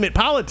legitimate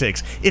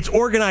politics. It's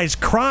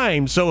organized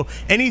crime. So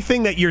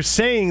anything that you're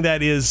saying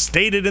that is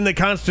stated in the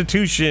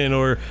Constitution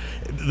or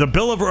the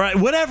Bill of Rights,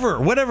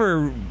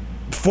 whatever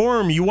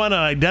form you want to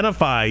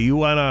identify, you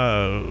want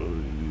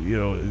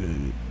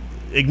to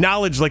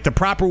acknowledge the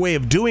proper way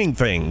of doing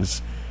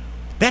things,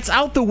 that's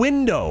out the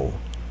window.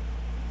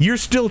 You're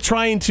still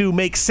trying to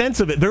make sense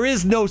of it. There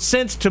is no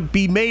sense to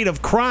be made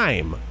of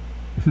crime.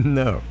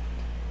 No.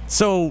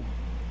 So,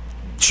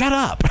 shut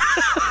up.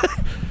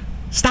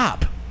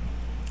 Stop.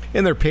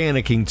 And they're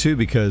panicking, too,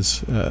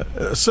 because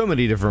so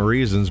many different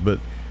reasons. But,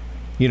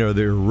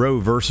 their Roe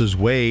versus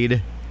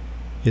Wade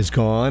is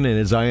gone. And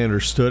as I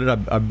understood it,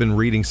 I've been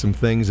reading some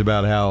things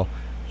about how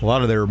a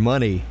lot of their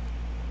money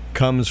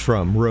comes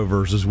from Roe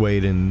versus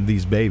Wade and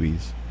these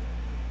babies.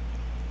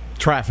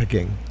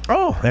 Trafficking.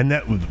 Oh, and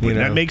that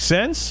makes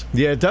sense?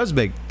 Yeah, it does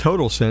make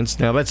total sense.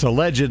 Now, that's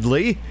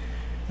allegedly,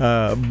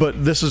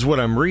 but this is what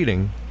I'm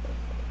reading.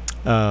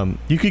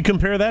 You could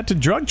compare that to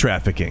drug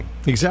trafficking.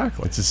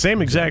 Exactly. It's the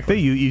same exact thing.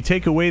 You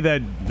take away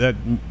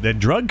that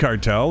drug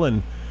cartel,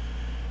 and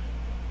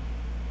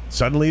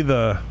suddenly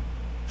the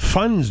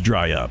funds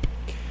dry up.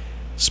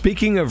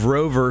 Speaking of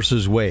Roe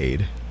versus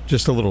Wade,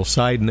 just a little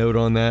side note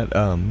on that.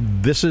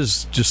 This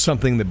is just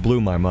something that blew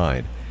my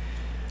mind.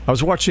 I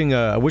was watching,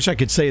 I wish I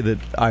could say that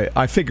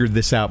I figured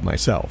this out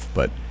myself,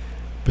 but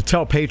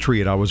Tell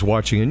Patriot I was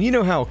watching, and you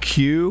know how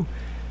Q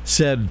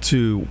said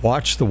to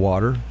watch the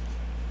water?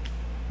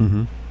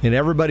 Mm-hmm. And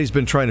everybody's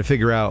been trying to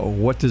figure out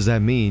what does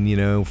that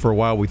mean. For a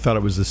while we thought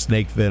it was the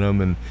snake venom,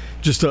 and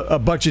just a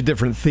bunch of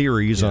different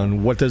theories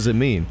on what does it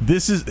mean.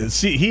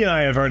 He and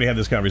I have already had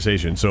this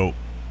conversation, so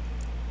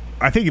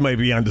I think he might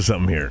be onto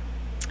something here.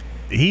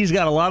 He's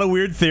got a lot of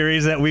weird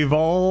theories that we've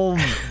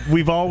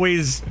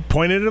always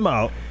pointed him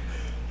out.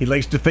 He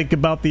likes to think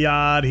about the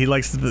odd. He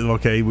likes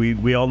to.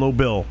 We all know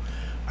Bill.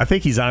 I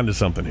think he's onto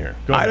something here.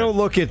 Go ahead. I don't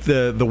look at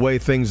the way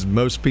things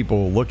most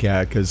people look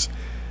at, because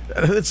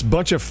it's a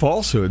bunch of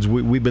falsehoods.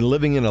 We've been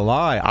living in a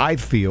lie, I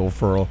feel,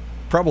 for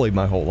probably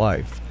my whole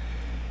life.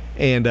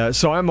 And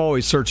so I'm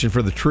always searching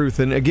for the truth.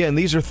 And again,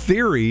 these are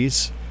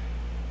theories.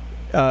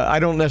 I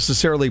don't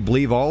necessarily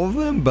believe all of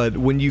them, but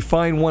when you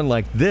find one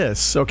like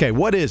this, okay,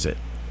 what is it?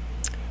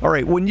 All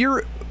right, when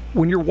you're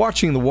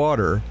watching the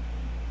water,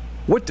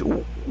 what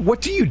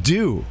do you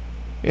do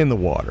in the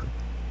water?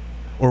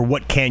 Or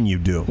what can you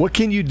do? What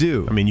can you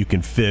do? I mean, you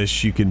can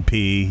fish, you can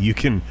pee, you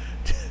can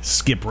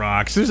skip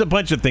rocks. There's a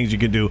bunch of things you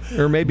can do.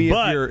 Or maybe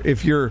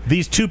if you're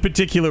these two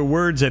particular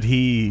words that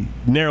he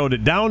narrowed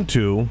it down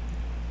to.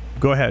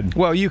 Go ahead.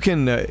 Well, you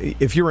can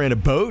if you're in a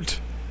boat,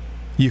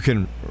 you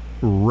can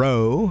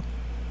row,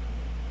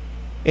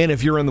 and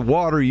if you're in the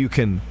water, you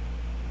can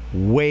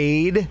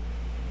wade.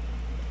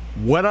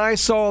 When I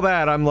saw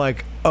that, I'm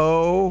like,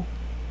 oh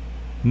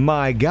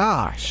my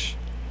gosh.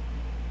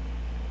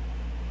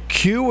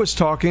 Q was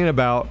talking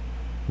about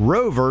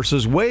Roe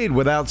versus Wade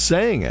without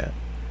saying it.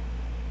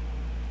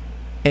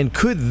 And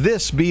could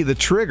this be the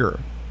trigger?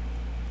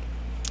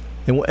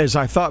 And as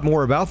I thought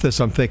more about this,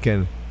 I'm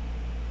thinking,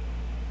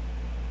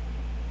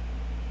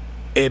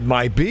 it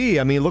might be.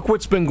 I mean, look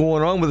what's been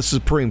going on with the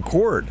Supreme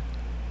Court.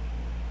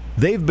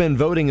 They've been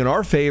voting in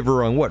our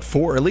favor on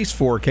at least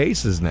four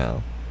cases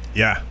now.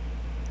 Yeah.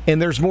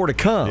 And there's more to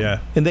come. Yeah.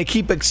 And they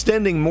keep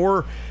extending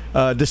more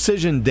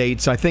decision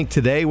dates. I think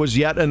today was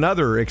yet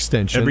another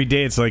extension. Every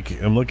day it's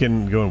like I'm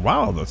looking, going,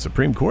 wow, the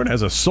Supreme Court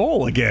has a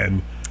soul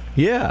again.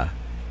 Yeah.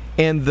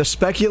 And the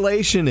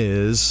speculation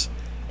is,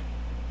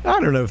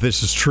 I don't know if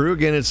this is true.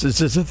 Again, it's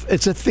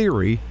a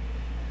theory.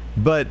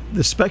 But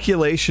the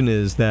speculation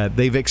is that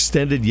they've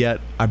extended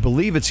yet, I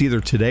believe it's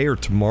either today or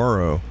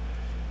tomorrow,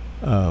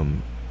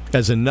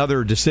 as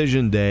another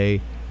decision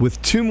day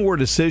with two more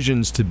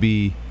decisions to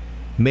be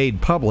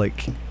made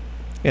public.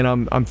 And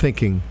I'm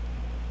thinking,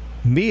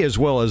 me as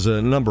well as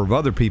a number of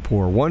other people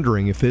are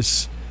wondering if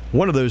this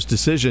one of those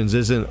decisions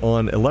isn't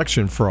on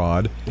election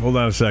fraud. Hold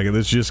on a second.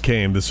 This just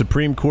came. The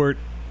Supreme Court,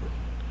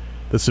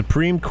 this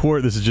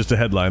is just a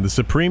headline. The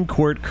Supreme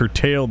Court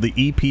curtailed the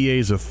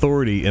EPA's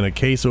authority in a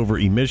case over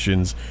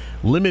emissions,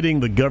 limiting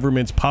the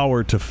government's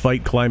power to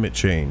fight climate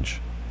change.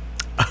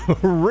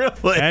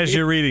 Really? As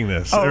you're reading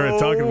this, or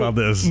talking about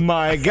this.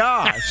 My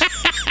gosh.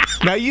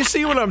 Now you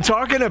see what I'm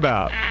talking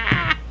about.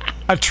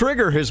 A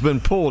trigger has been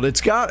pulled.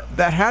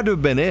 That had to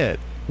have been it.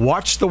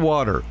 Watch the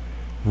water.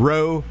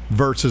 Roe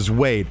versus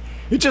Wade.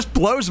 It just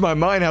blows my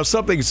mind how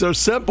something so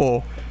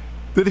simple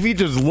that if you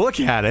just look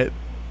at it,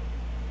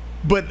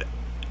 but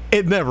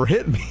it never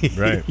hit me.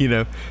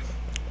 Right.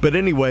 But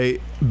anyway,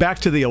 back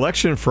to the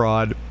election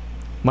fraud.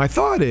 My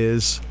thought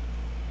is,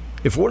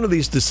 if one of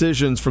these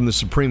decisions from the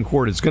Supreme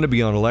Court is going to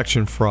be on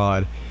election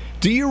fraud,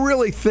 do you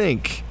really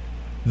think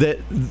that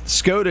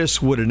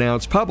SCOTUS would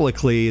announce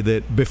publicly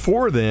that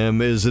before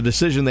them is a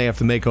decision they have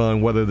to make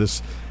on whether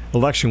this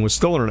election was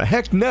stolen or not?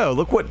 Heck no.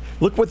 Look what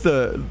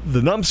the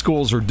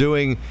numbskulls are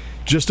doing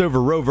just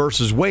over Roe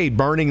versus Wade,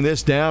 burning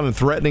this down and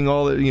threatening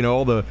all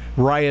the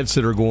riots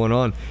that are going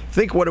on.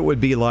 Think what it would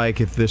be like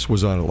if this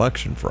was on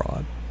election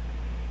fraud.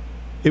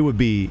 It would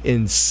be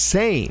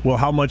insane. Well,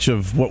 how much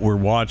of what we're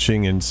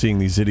watching and seeing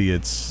these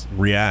idiots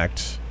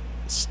react,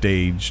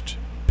 staged,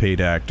 paid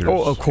actors,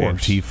 of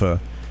course. Antifa.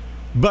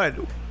 But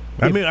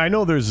I mean, I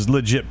know there's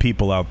legit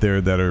people out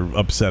there that are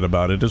upset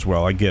about it as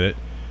well. I get it.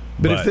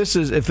 But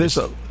if this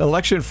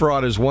election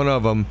fraud is one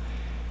of them,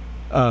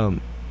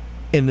 and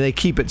they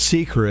keep it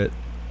secret,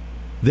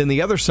 then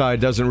the other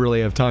side doesn't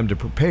really have time to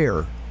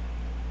prepare.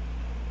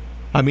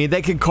 I mean,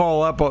 they could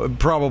call up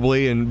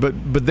probably,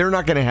 but they're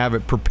not going to have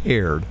it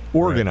prepared,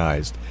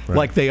 organized, right.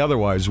 like they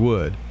otherwise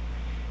would.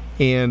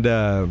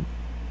 And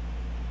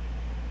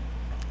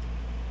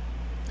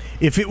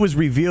if it was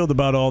revealed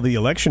about all the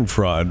election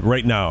fraud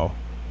right now,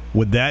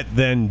 would that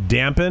then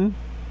dampen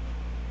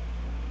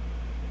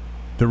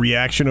the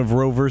reaction of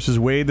Roe versus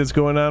Wade that's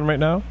going on right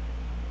now?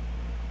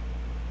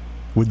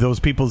 Would those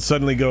people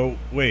suddenly go,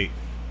 wait,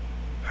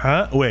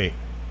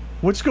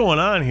 what's going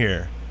on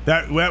here?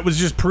 That was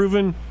just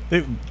proven,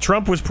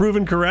 Trump was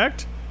proven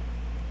correct?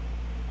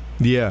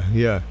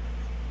 Yeah.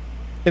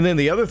 And then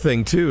the other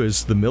thing, too,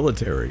 is the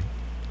military.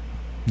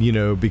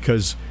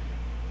 Because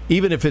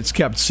even if it's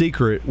kept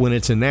secret, when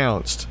it's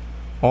announced,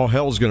 all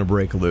hell's going to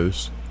break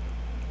loose.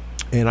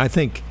 And I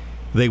think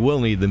they will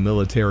need the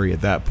military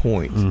at that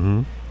point.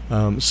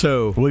 Mm-hmm.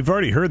 So we've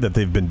already heard that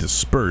they've been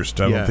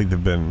dispersed. I don't think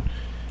they've been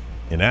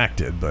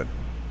enacted, but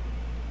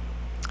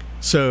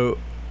so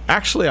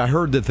actually I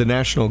heard that the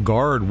National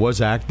Guard was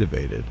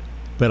activated,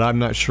 but I'm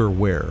not sure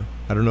where.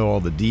 I don't know all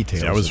the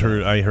details.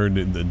 I heard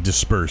it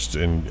dispersed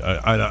and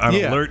I'm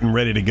alert and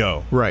ready to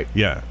go. Right.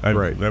 Yeah.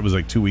 Right. That was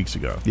like 2 weeks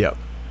ago. Yep.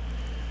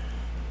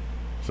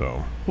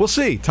 So we'll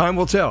see. Time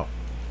will tell.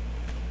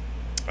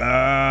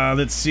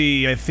 Let's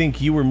see. I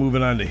think you were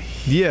moving on to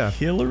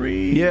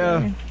Hillary.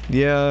 Yeah.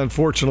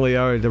 Unfortunately,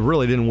 I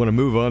really didn't want to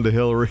move on to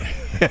Hillary.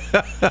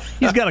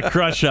 He's got a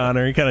crush on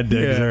her. He kind of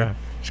digs her.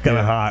 She's kind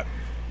of hot.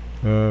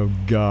 Oh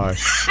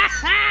gosh.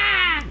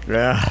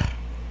 Yeah.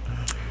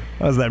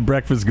 How's that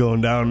breakfast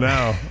going down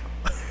now?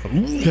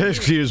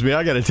 Excuse me,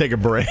 I got to take a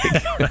break.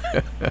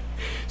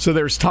 So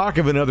there's talk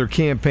of another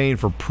campaign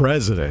for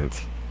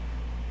president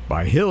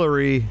by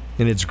Hillary,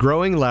 and it's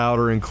growing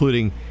louder,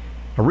 including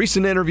a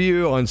recent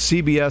interview on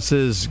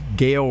CBS's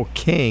Gayle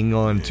King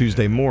on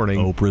Tuesday morning.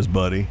 Oprah's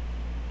buddy.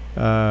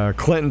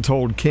 Clinton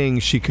told King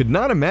she could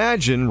not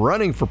imagine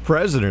running for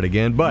president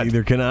again, but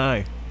neither can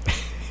I.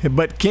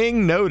 But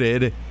King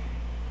noted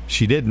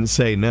she didn't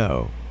say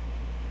no.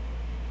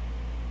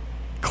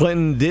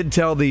 Clinton did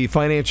tell the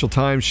Financial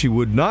Times she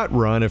would not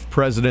run if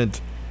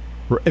resident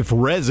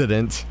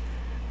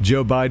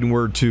Joe Biden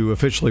were to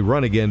officially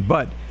run again,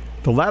 but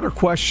the latter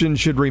question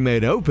should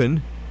remain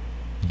open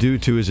due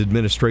to his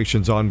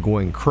administration's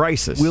ongoing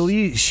crisis. Will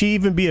she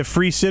even be a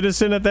free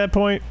citizen at that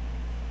point?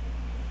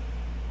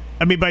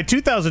 I mean, by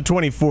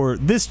 2024,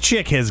 this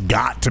chick has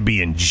got to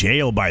be in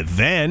jail by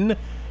then.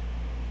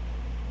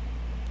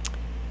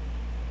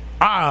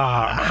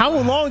 How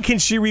long can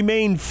she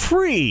remain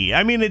free?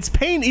 I mean, it's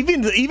pain.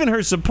 Even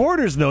her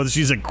supporters know that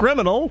she's a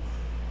criminal.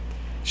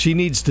 She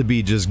needs to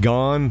be just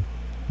gone.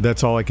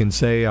 That's all I can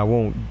say. I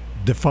won't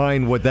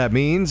define what that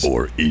means.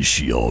 Or is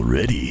she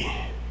already?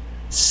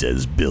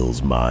 Says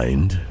Bill's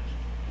mind.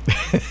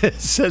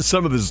 Says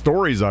some of the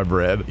stories I've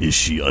read. Is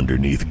she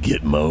underneath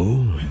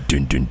Gitmo?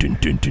 Dun, dun, dun,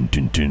 dun, dun,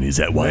 dun, dun. Is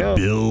that why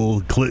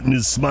Bill Clinton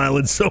is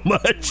smiling so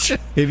much?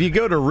 If you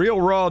go to Real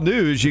Raw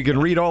News, you can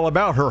read all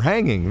about her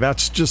hanging.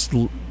 That's just,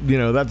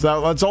 that's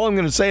all I'm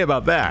going to say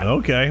about that.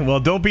 Okay. Well,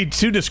 don't be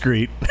too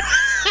discreet.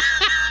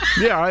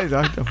 Yeah,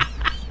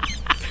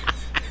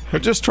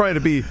 I'm just trying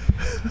to be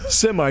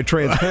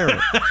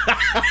semi-transparent.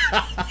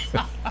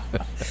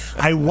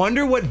 I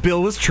wonder what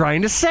Bill was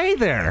trying to say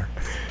there.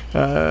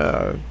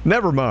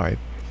 Never mind.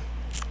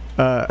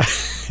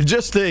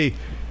 Just a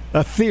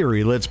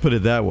theory, let's put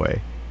it that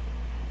way.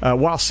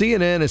 While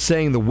CNN is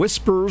saying the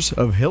whispers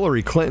of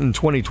Hillary Clinton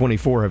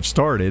 2024 have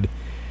started,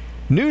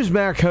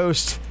 Newsmax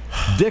host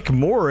Dick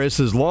Morris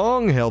has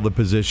long held the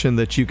position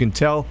that you can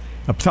tell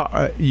a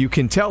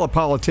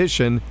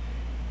politician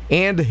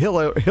and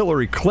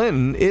Hillary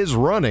Clinton is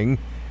running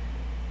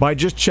by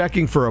just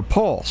checking for a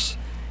pulse.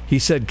 He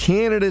said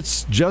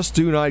candidates just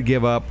do not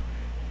give up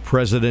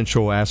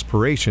presidential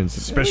aspirations,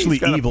 especially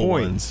evil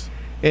ones.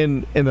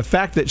 And the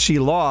fact that she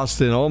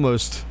lost and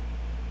almost,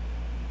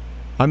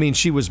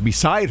 she was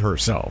beside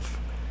herself.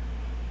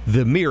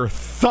 The mere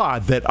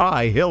thought that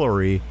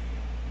Hillary,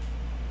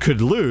 could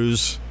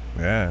lose.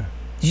 Yeah.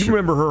 You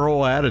remember her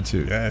whole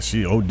attitude. Yeah,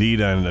 she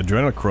OD'd on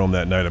adrenochrome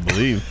that night, I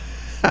believe.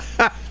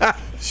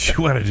 She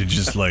wanted to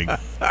just,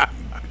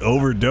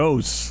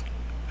 overdose.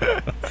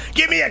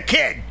 Give me a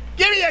kid!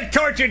 Give me a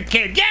tortured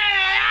kid! Yeah,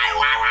 I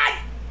want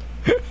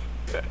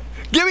one!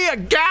 Give me a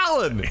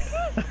gallon!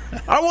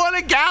 I want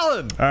a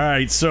gallon! All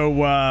right, so,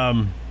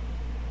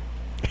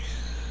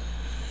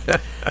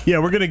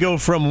 we're going to go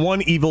from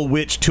one evil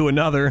witch to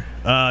another.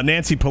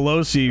 Nancy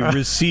Pelosi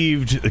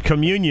received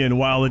communion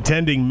while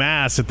attending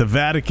Mass at the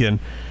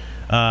Vatican.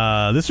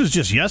 This was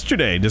just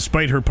yesterday.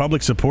 Despite her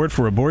public support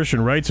for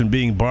abortion rights and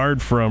being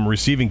barred from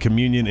receiving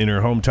communion in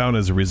her hometown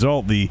as a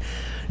result, the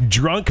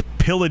drunk,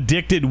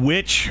 pill-addicted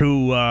witch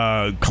who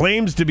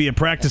claims to be a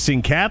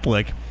practicing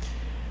Catholic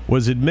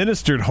was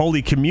administered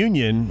Holy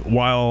Communion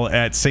while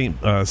at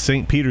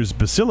St. Peter's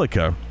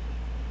Basilica.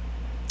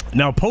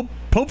 Now,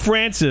 Pope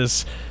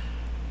Francis,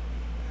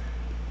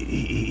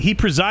 he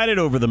presided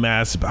over the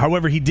Mass.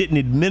 However, he didn't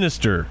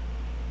administer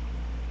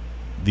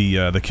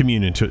the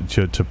communion to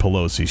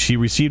Pelosi. She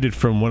received it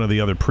from one of the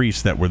other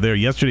priests that were there.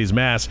 Yesterday's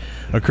Mass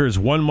occurs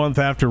 1 month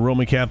after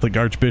Roman Catholic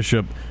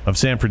Archbishop of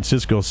San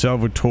Francisco,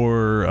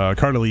 Salvatore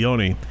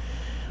Cardaglione,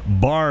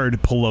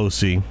 barred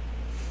Pelosi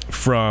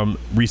from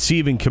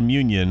receiving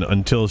communion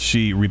until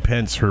she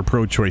repents her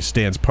pro-choice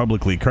stance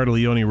publicly.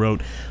 Cardelloni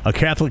wrote, a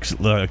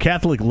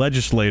Catholic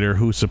legislator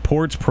who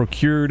supports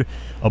procured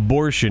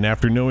abortion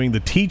after knowing the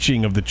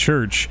teaching of the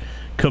church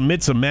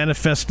commits a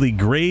manifestly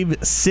grave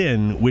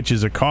sin, which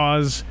is a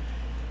cause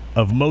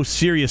of most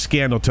serious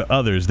scandal to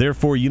others.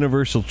 Therefore,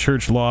 universal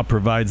church law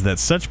provides that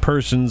such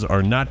persons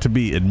are not to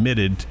be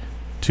admitted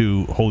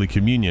to Holy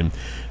Communion.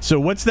 So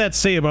what's that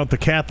say about the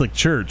Catholic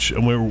Church?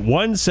 Where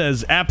one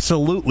says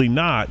absolutely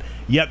not,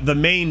 yet the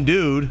main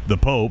dude, the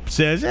Pope,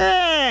 says,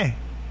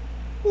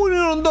 we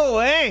don't do,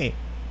 Hey,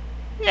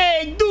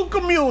 do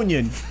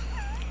communion.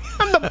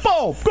 I'm the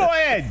Pope. Go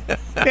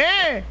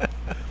ahead.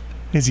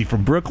 Is he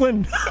from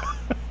Brooklyn?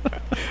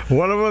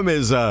 One of them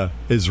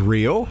is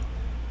real,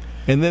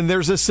 and then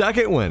there's a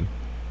second one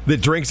that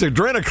drinks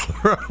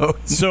adrenochrome.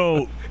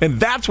 So, and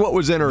that's what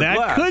was in her glass.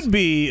 That could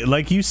be,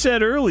 like you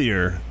said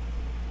earlier.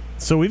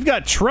 So we've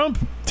got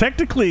Trump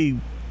technically,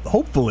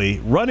 hopefully,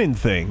 running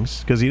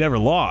things because he never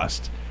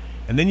lost.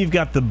 And then you've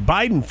got the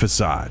Biden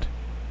facade.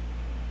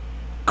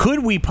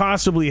 Could we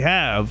possibly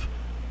have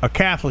a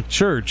Catholic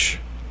Church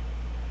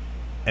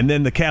and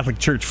then the Catholic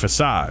Church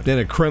facade? In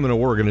a criminal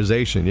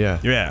organization, yeah.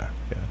 Yeah.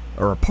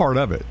 Or a part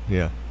of it,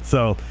 yeah.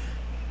 So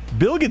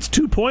Bill gets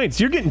 2 points.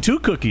 You're getting 2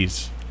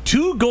 cookies.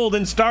 2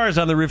 golden stars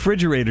on the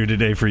refrigerator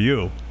today for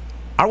you.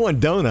 I want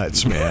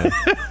donuts, man.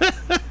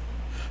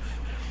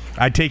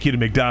 I'd take you to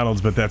McDonald's,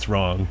 but that's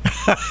wrong.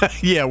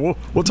 Yeah,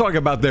 we'll talk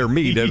about their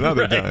meat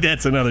another time.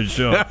 That's another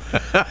show.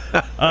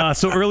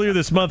 So earlier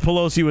this month,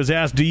 Pelosi was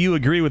asked, do you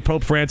agree with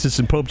Pope Francis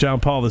and Pope John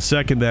Paul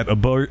II that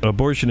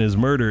abortion is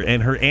murder?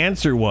 And her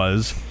answer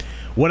was,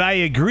 what I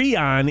agree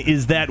on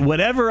is that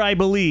whatever I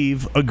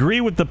believe,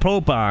 agree with the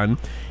Pope on,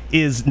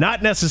 is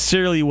not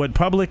necessarily what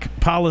public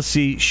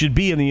policy should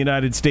be in the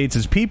United States,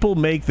 as people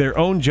make their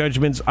own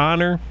judgments,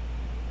 honor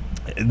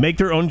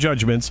their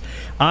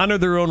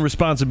own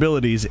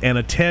responsibilities, and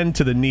attend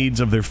to the needs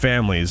of their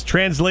families.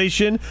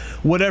 Translation,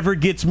 whatever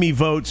gets me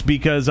votes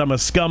because I'm a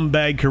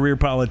scumbag career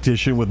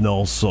politician with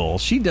no soul.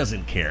 She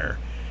doesn't care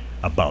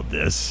about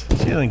this.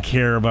 She doesn't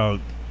care about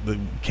the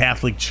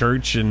Catholic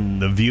Church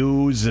and the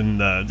views, and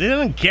she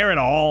doesn't care at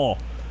all.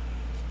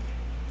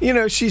 You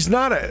know, she's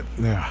not a...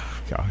 Oh,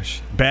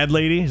 gosh. Bad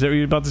lady? Is that what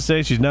you're about to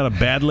say? She's not a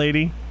bad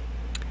lady?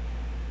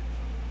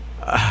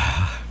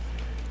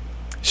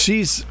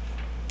 She's,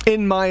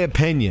 in my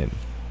opinion,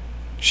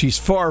 she's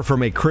far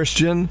from a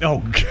Christian.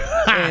 Oh,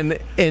 God.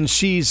 And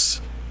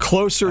she's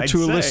closer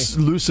to a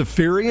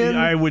Luciferian.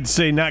 I would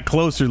say not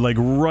closer, like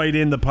right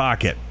in the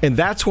pocket. And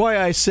that's why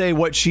I say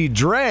what she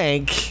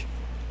drank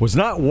was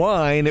not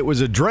wine, it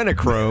was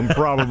adrenochrome,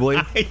 probably.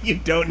 You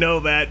don't know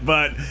that,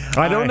 but...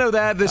 I don't know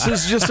that. This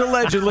is just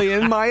allegedly,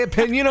 in my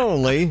opinion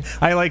only.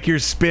 I like your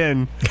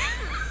spin.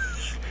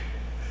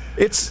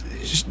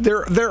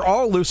 They're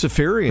all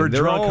Luciferian. Her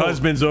drunk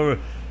husband's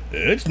over...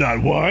 It's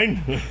not wine.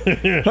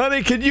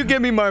 Honey, can you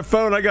give me my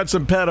phone? I got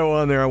some pedo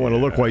on there. I want to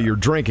look while you're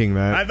drinking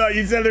that. I thought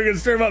you said they're going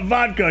to serve up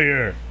vodka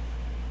here.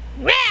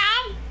 Well,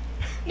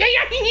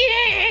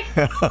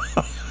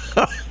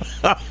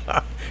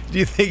 Do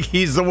you think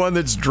he's the one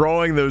that's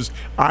drawing those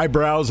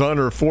eyebrows on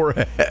her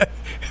forehead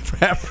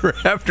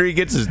after he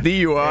gets his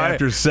DUI?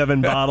 After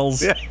 7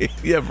 bottles.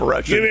 Yeah,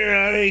 Russian. Give here,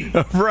 honey.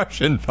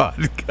 Russian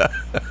vodka.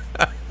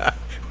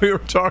 We were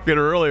talking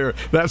earlier.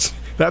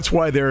 That's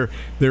why they're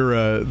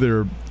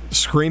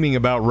screaming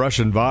about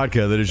Russian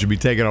vodka, that it should be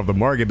taken off the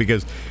market,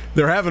 because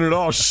they're having it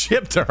all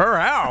shipped to her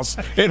house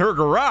in her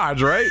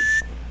garage, right?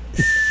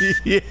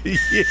 Yeah.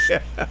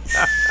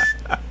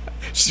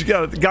 She's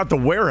got the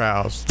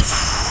warehouse.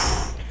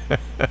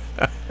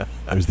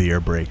 There's the air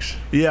brakes.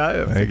 Yeah.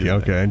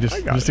 Okay. I'm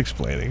just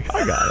explaining.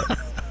 I got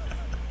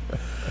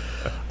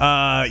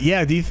it.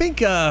 Yeah. Do you think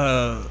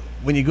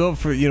when you go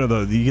for you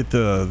get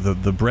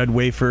the bread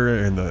wafer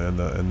and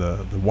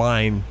the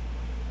wine,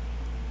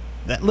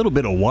 that little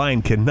bit of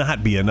wine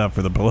cannot be enough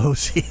for the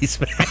Pelosi's,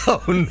 man.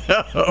 Oh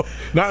no!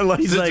 Not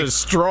unless it's a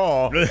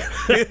straw.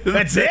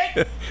 That's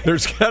it.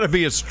 There's got to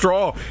be a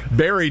straw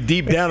buried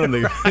deep down in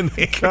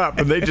the cup,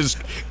 and they just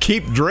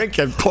keep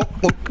drinking.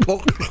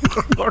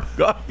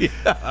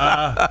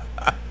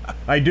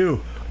 I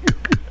do.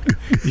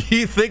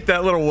 You think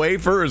that little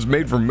wafer is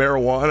made from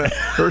marijuana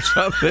or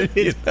something?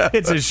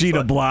 It's a sheet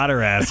of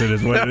blotter acid,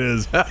 is what it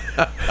is.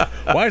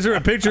 Why is there a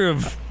picture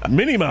of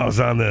Minnie Mouse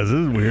on this? This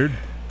is weird.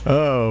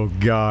 Oh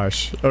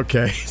gosh.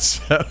 Okay,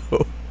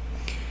 so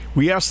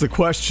we asked the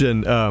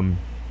question. We're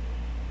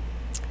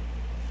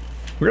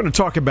going to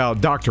talk about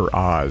Dr.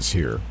 Oz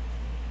here.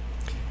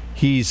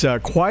 He's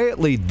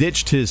quietly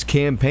ditched his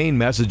campaign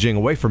messaging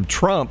away from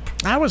Trump.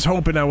 I was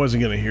hoping I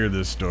wasn't going to hear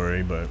this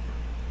story, but...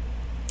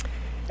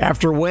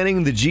 After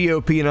winning the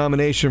GOP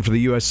nomination for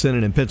the U.S.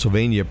 Senate in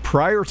Pennsylvania,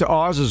 prior to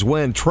Oz's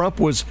win, Trump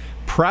was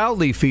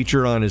proudly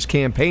featured on his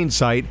campaign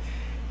site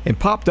and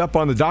popped up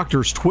on the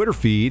doctor's Twitter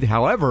feed.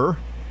 However,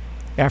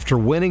 after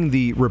winning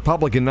the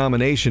Republican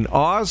nomination,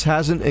 Oz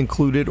hasn't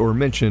included or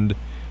mentioned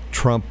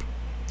Trump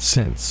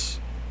since.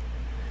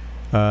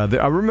 I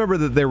remember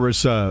that there was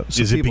some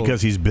Is it people,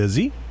 because he's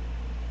busy?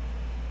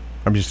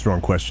 I'm just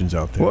throwing questions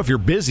out there. Well, if you're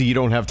busy, you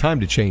don't have time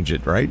to change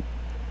it, right?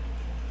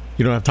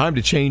 You don't have time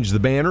to change the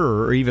banner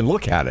or even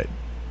look at it.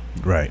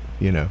 Right.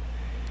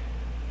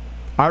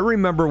 I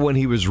remember when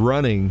he was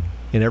running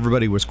and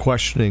everybody was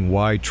questioning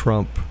why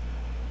Trump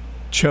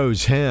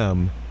chose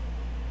him,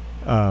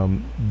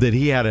 that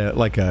he had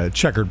a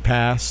checkered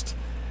past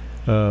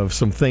of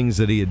some things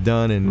that he had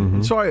done.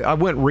 And so I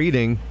went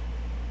reading.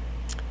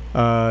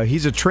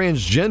 He's a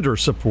transgender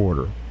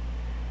supporter.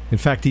 In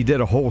fact, he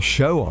did a whole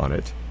show on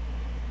it.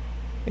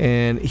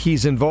 And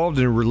he's involved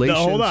in relations.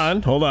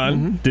 No, hold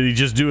on. Did he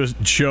just do a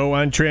show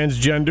on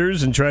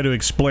transgenders and try to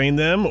explain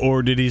them,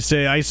 or did he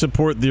say, I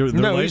support their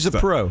No, lifestyle? he's a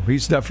pro.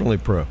 He's definitely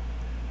pro.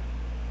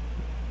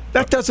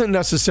 That doesn't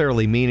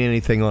necessarily mean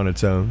anything on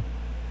its own.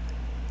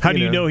 How do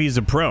you know he's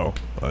a pro?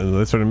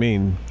 That's what I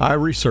mean. I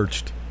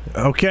researched.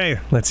 Okay,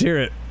 let's hear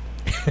it.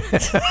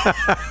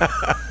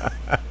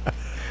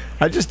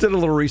 I just did a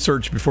little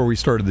research before we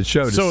started the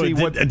show to see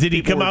what did he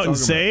people come were out and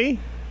talking say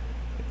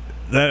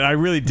that I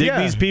really dig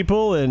these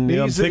people and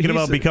I'm thinking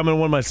about becoming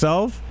one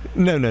myself?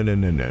 No.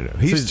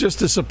 He's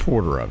just a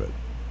supporter of it.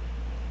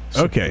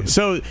 Okay,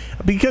 so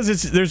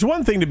because there's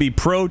one thing to be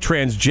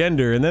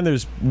pro-transgender, and then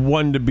there's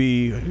one to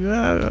be,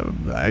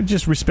 I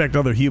just respect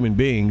other human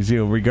beings,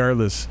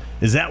 regardless.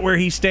 Is that where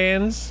he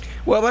stands?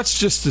 Well, that's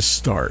just a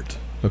start,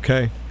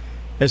 okay?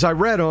 As I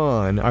read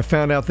on, I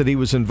found out that he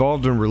was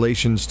involved in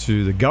relations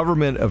to the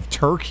government of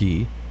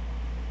Turkey,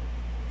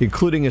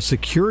 including a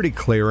security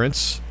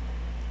clearance,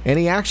 and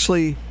he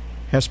actually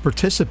has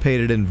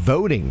participated in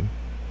voting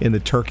in the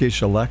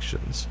Turkish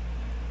elections.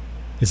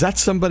 Is that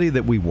somebody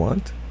that we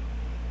want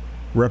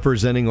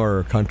representing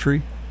our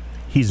country?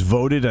 He's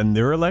voted on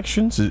their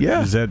elections?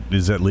 Yeah. Is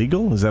that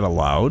legal? Is that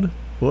allowed?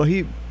 Well,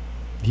 he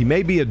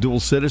may be a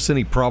dual citizen.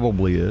 He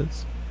probably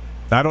is.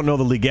 I don't know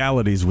the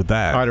legalities with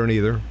that. I don't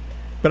either.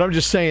 But I'm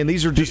just saying,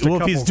 these are just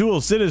if he's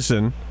dual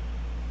citizen,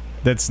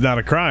 that's not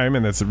a crime,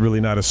 and that's really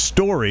not a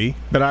story.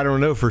 But I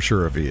don't know for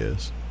sure if he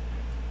is.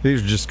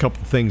 These are just a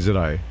couple of things that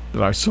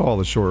I saw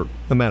the short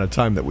amount of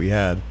time that we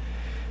had.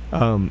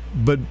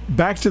 But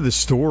back to the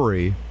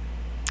story,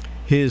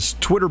 his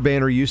Twitter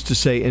banner used to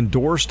say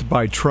endorsed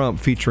by Trump,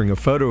 featuring a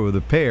photo of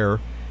the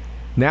pair.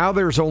 Now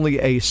there's only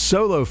a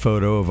solo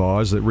photo of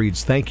Oz that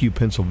reads, "Thank you,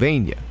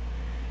 Pennsylvania."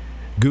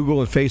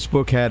 Google and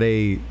Facebook had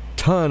a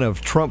ton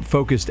of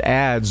Trump-focused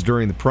ads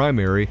during the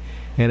primary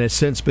and has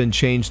since been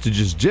changed to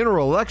just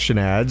general election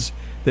ads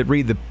that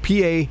read, "The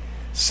PA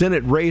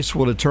Senate race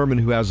will determine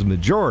who has a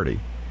majority.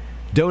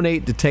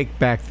 Donate to take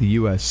back the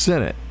U.S.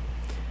 Senate."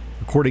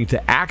 According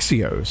to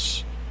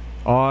Axios,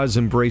 Oz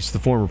embraced the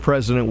former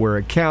president where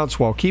it counts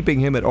while keeping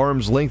him at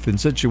arm's length in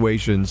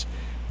situations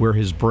where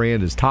his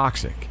brand is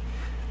toxic.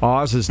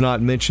 Oz has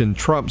not mentioned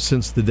Trump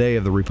since the day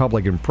of the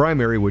Republican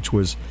primary, which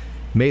was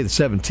May the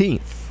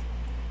 17th.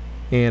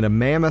 And a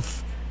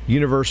Mammoth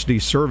University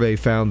survey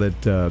found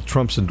that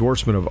Trump's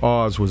endorsement of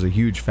Oz was a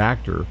huge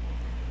factor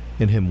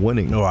in him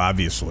winning. Oh,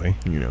 obviously.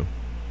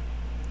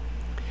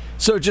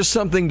 So just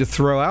something to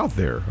throw out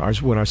there.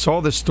 When I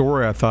saw this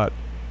story, I thought,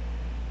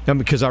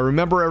 because I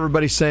remember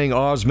everybody saying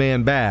Oz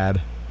man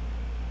bad.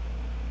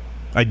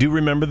 I do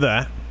remember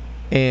that.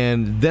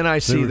 And then I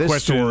see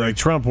this story. Like,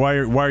 Trump, why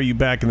are you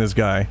backing this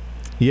guy?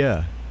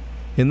 Yeah.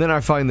 And then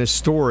I find this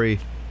story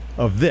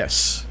of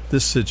this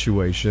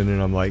situation,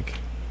 and I'm like,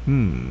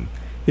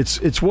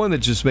 It's one that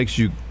just makes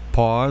you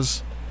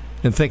pause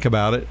and think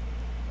about it.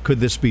 Could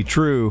this be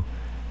true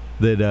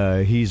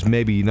that he's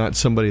maybe not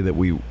somebody that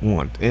we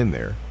want in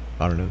there?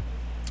 I don't know.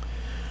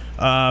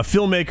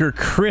 Filmmaker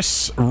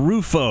Chris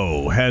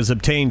Rufo has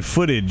obtained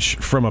footage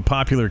from a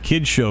popular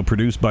kids show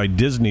produced by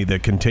Disney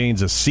that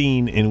contains a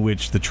scene in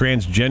which the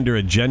transgender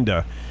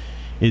agenda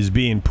is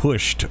being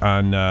pushed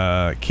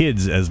on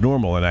kids as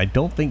normal, and I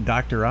don't think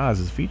Dr. Oz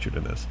is featured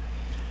in this.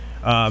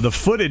 The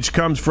footage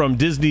comes from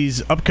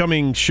Disney's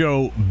upcoming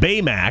show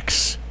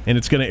Baymax, and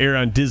it's going to air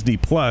on Disney+.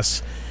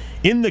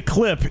 In the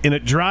clip, an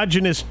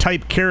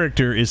androgynous-type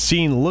character is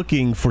seen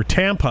looking for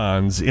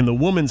tampons in the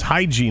woman's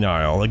hygiene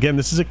aisle. Again,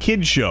 this is a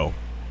kid's show.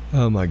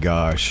 Oh, my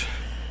gosh.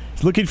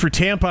 He's looking for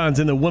tampons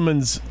in the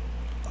woman's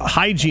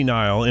hygiene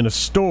aisle in a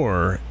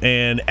store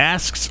and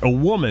asks a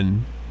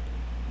woman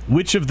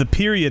which of the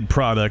period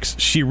products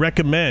she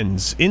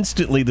recommends.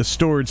 Instantly, the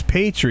store's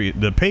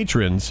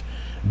patrons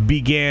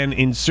began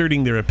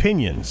inserting their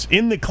opinions.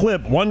 In the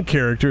clip, one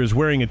character is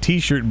wearing a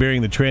T-shirt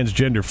bearing the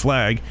transgender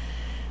flag.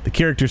 The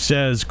character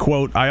says,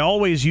 quote, "I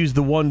always use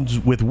the ones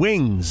with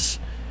wings."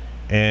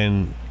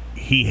 And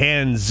he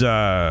hands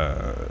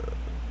Bimix,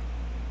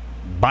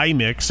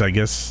 I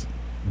guess.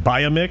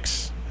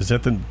 Biomix? Is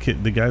that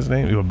the guy's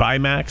name?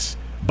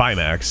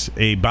 Bimax,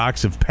 a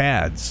box of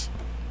pads.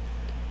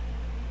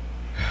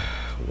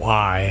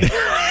 Why?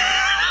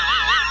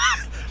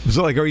 It's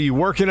like, are you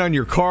working on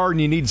your car and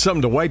you need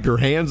something to wipe your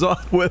hands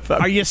off with?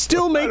 Are you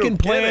still making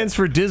plans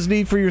for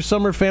Disney for your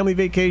summer family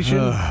vacation?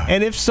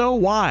 And if so,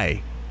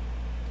 why?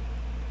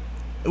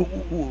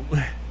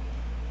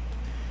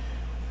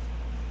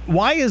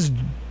 Why is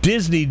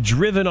Disney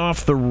driven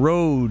off the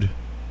road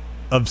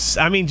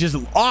just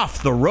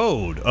off the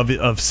road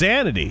of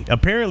sanity.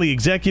 Apparently,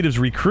 executives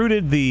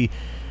recruited the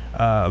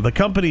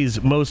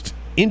company's most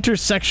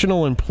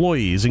intersectional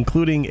employees,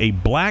 including a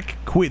black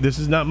queer. This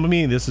is not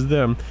me. This is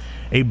them.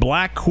 A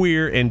black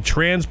queer and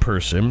trans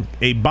person,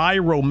 a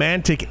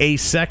bi-romantic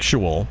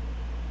asexual,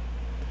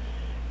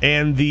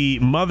 and the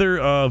mother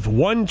of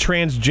one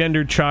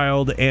transgender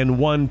child and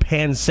one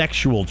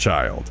pansexual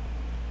child.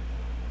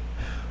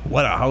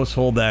 What a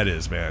household that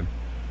is, man.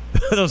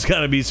 Those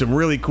got to be some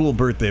really cool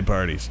birthday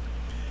parties.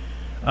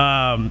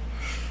 And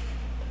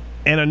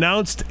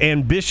announced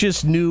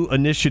ambitious new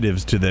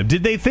initiatives to them.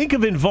 Did they think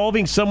of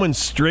involving someone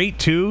straight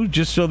too,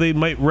 just so they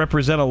might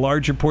represent a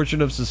larger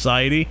portion of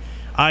society,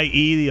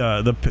 i.e.,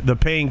 the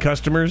paying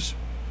customers?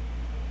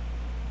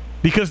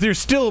 Because they're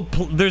still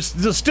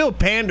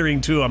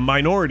pandering to a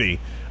minority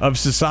of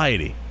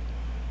society,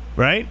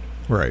 right?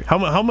 Right.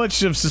 How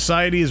much of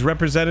society is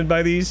represented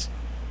by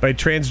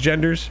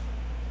transgenders?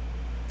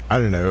 I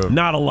don't know.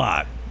 Not a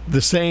lot.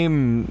 The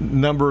same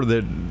number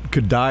that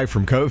could die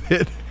from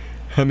COVID.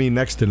 I mean,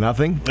 next to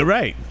nothing.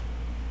 Right.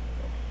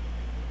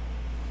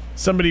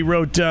 Somebody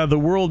wrote, the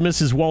world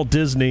misses Walt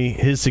Disney.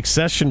 His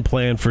succession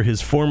plan for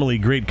his formerly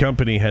great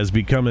company has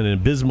become an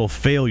abysmal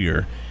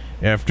failure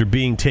after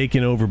being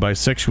taken over by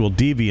sexual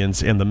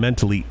deviants and the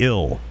mentally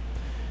ill.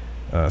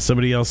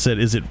 Somebody else said,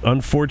 it is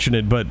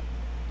unfortunate, but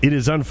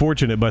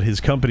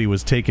his company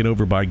was taken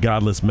over by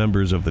godless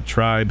members of the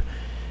tribe.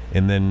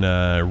 And then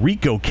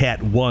Rico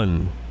Cat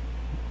 1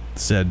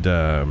 said,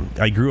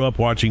 I grew up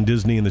watching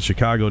Disney in the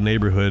Chicago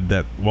neighborhood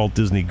that Walt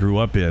Disney grew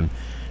up in.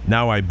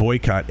 Now I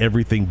boycott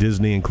everything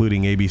Disney,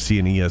 including ABC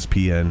and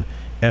ESPN,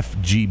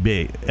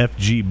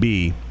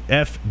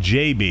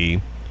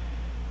 FJB,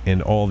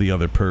 and all the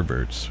other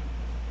perverts.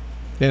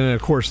 And,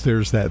 of course,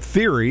 there's that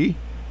theory.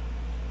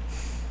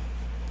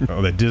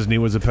 Oh, that Disney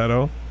was a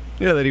pedo?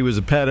 Yeah, that he was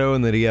a pedo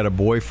and that he had a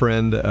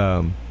boyfriend.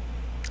 I'm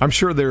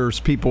sure there's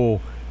people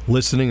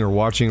listening or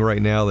watching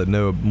right now that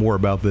know more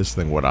about this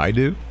than what I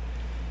do.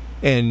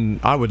 And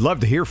I would love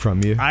to hear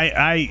from you.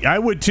 I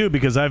would too,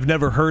 because I've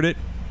never heard it.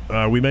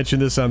 We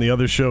mentioned this on the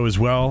other show as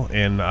well,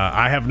 and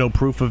I have no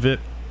proof of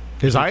it.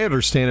 As I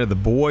understand it, the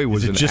boy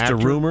was an just actor. a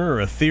rumor or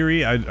a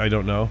theory? I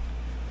don't know.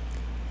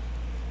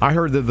 I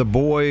heard that the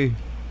boy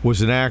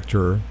was an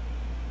actor,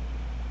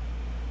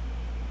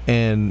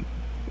 and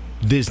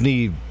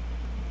Disney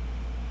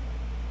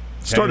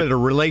started a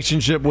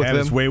relationship with had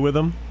him. His way with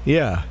him?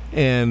 Yeah,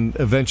 and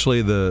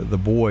eventually the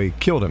boy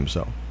killed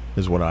himself,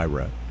 is what I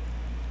read.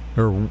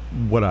 Or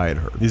what I had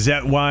heard. Is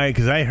that why?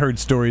 Because I heard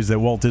stories that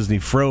Walt Disney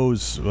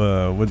froze.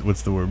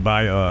 What's the word?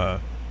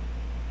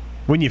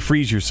 When you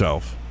freeze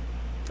yourself.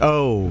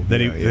 Oh,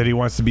 that he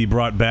wants to be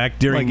brought back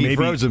during he maybe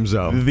froze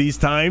himself these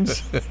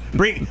times.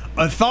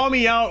 Thaw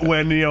me out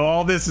when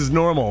all this is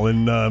normal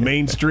and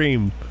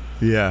mainstream.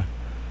 Yeah.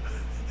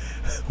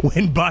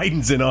 When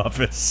Biden's in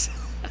office.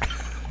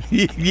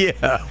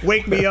 Yeah.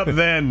 Wake me up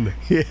then.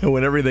 Yeah,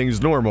 when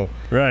everything's normal.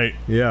 Right.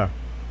 Yeah.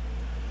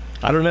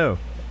 I don't know.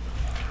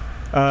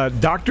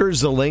 Dr.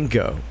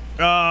 Zelenko.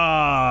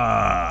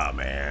 Ah,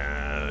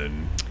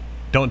 man.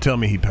 Don't tell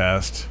me he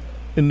passed.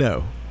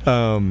 No.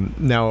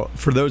 Now,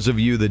 for those of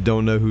you that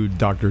don't know who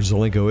Dr.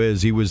 Zelenko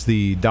is, he was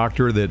the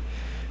doctor that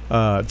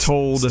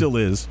told... Still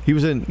is. He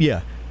was in... Yeah.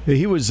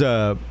 He was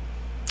the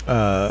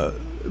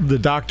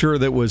doctor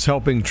that was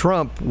helping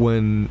Trump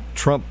when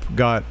Trump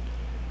got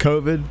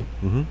COVID.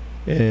 Mm-hmm.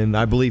 And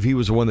I believe he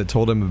was the one that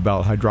told him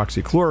about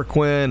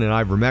hydroxychloroquine and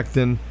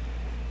ivermectin,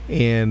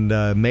 and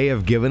may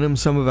have given him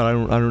some of it. I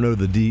don't know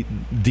the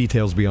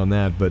details beyond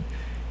that, but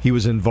he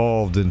was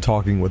involved in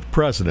talking with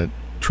President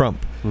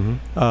Trump.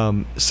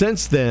 Mm-hmm.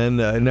 Since then,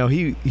 now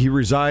he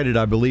resided,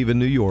 I believe, in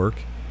New York,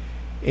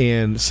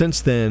 and since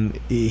then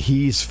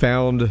he's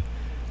found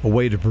a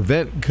way to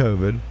prevent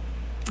COVID,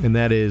 and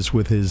that is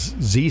with his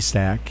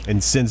Z-Stack.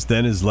 And since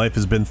then, his life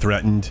has been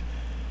threatened.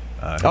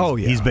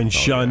 He's been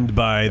shunned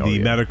by the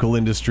medical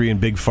industry and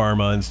big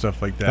pharma and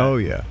stuff like that. Oh,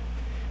 yeah.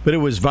 But it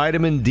was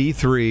vitamin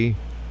D3,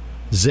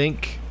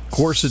 zinc,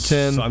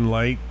 quercetin.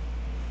 Sunlight.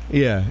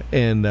 Yeah,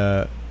 and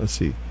let's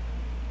see.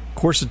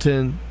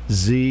 Quercetin,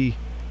 zinc,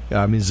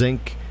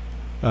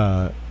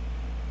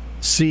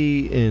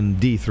 C, and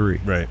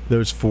D3. Right.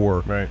 Those four.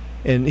 Right.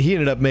 And he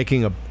ended up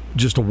making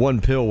just a one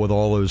pill with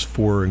all those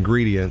four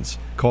ingredients,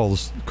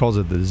 calls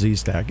it the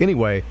Z-Stack.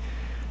 Anyway,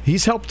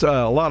 he's helped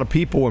a lot of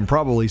people and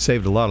probably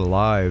saved a lot of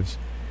lives.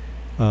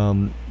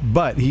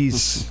 But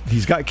he's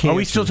got cancer. Are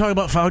we still talking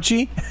about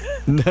Fauci?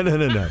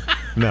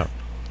 No.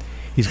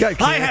 He's got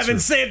cancer. I haven't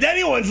saved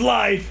anyone's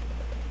life.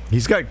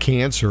 He's got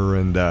cancer,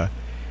 and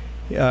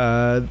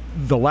the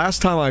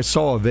last time I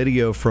saw a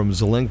video from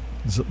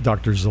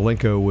Dr.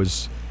 Zelenko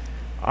was,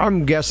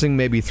 I'm guessing,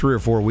 maybe 3 or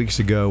 4 weeks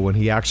ago, when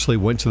he actually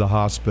went to the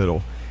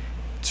hospital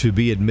to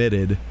be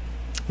admitted,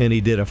 and he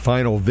did a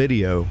final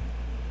video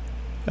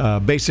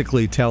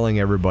basically telling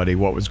everybody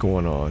what was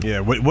going on. Yeah,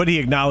 what he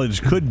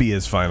acknowledged could be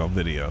his final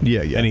video.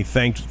 Yeah. And he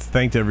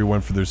thanked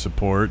everyone for their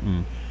support,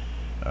 and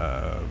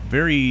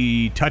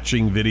very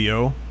touching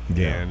video.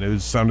 Yeah. And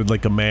it sounded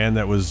like a man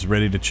that was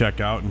ready to check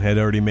out and had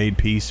already made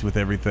peace with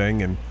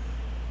everything. And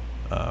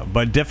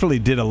but definitely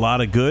did a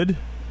lot of good.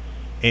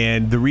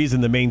 And the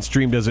reason the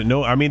mainstream doesn't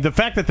know, I mean, the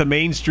fact that the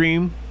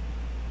mainstream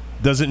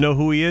doesn't know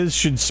who he is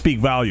should speak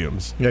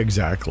volumes.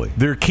 Exactly.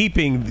 They're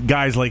keeping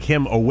guys like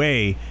him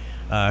away.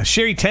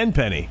 Sherry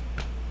Tenpenny,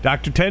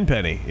 Dr.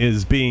 Tenpenny,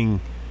 is being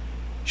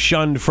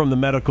shunned from the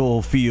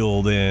medical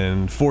field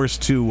and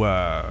forced to...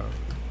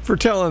 For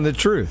telling the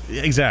truth.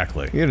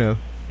 Exactly. You know.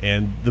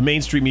 And the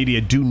mainstream media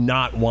do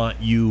not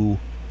want you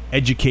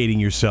educating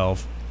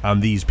yourself on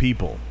these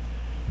people.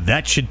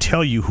 That should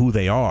tell you who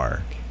they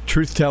are.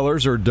 Truth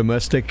tellers are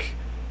domestic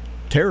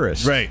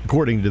terrorists, right?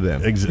 According to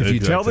them. If you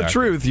tell the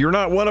truth, you're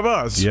not one of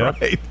us,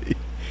 right?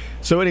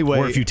 So anyway,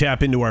 or if you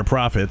tap into our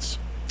profits.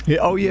 Yeah,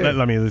 oh yeah.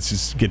 Let's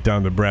just get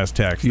down to brass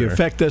tacks. You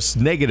affect us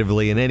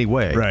negatively in any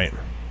way, right?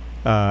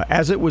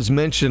 As it was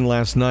mentioned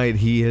last night,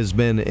 he has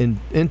been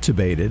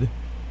intubated.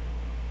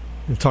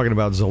 I'm talking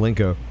about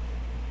Zelenko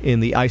in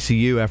the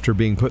ICU after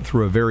being put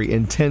through a very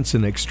intense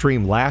and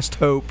extreme last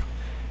hope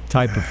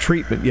type of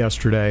treatment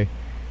yesterday.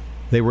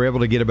 They were able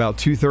to get about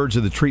 2/3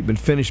 of the treatment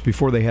finished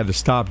before they had to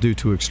stop due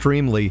to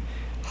extremely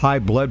high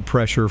blood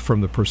pressure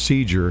from the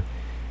procedure.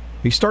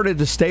 He started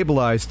to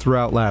stabilize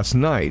throughout last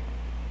night.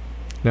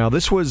 Now,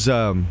 this was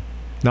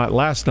not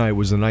last night, it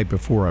was the night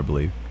before, I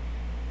believe.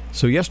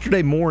 So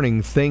yesterday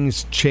morning,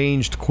 things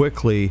changed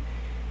quickly.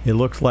 It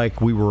looked like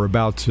we were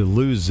about to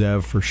lose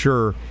Zev for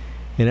sure.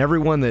 And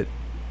everyone that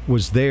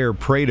was there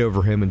prayed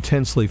over him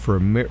intensely for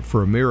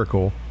a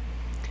miracle.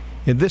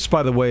 And this,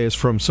 by the way, is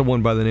from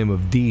someone by the name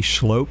of D.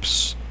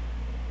 Schlopes.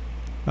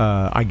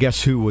 I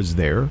guess who was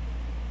there.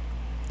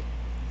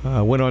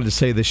 Went on to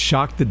say this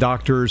shocked the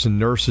doctors and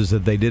nurses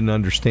that they didn't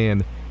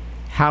understand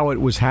how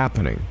it was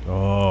happening.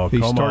 Oh,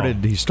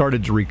 He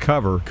started to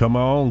recover. Come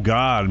on,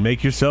 God,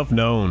 make yourself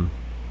known.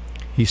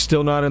 He's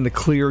still not in the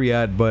clear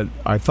yet, but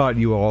I thought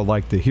you all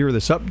like to hear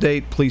this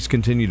update. Please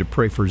continue to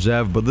pray for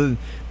Zev. But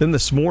then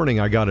this morning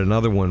I got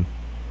another one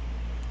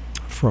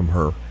from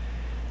her.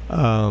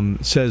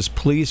 Says,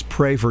 please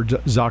pray for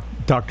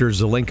Dr.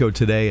 Zelenko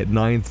today at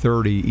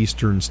 9:30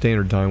 Eastern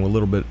Standard Time. We're a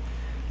little bit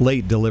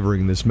late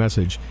delivering this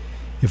message.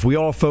 If we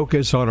all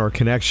focus on our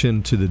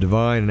connection to the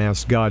divine and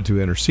ask God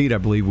to intercede, I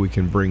believe we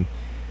can bring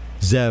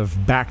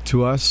Zev back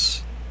to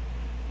us.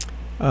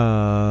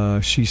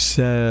 She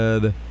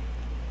said,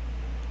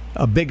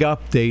 a big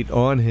update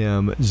on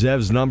him.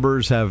 Zev's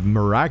numbers have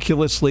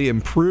miraculously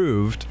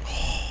improved,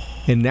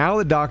 and now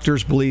the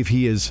doctors believe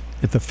he is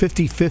at the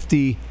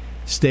 50-50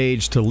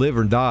 stage to live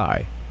or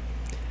die.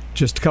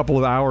 Just a couple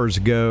of hours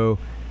ago,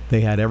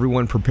 they had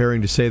everyone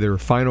preparing to say their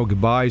final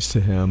goodbyes to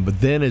him,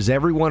 but then as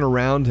everyone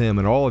around him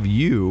and all of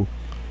you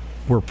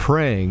were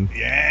praying,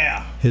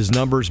 his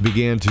numbers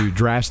began to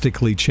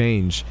drastically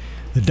change.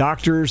 The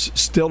doctors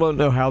still don't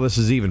know how this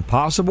is even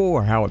possible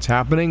or how it's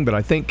happening, but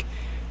I think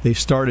they've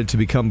started to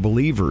become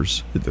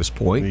believers at this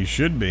point. They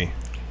should be.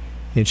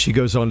 And she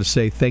goes on to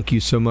say, thank you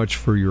so much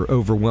for your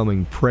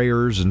overwhelming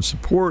prayers and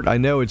support. I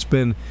know it's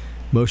been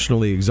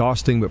emotionally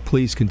exhausting, but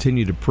please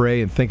continue to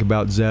pray and think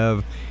about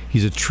Zev.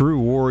 He's a true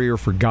warrior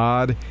for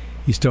God.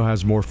 He still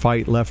has more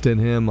fight left in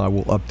him. I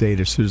will update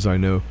as soon as I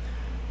know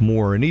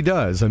more. And he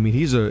does. I mean,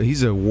 he's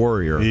a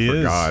warrior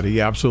for God. He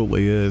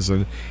absolutely is.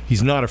 And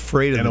he's not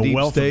afraid of the deep state. And a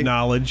wealth of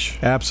knowledge.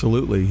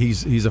 Absolutely.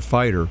 He's a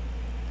fighter.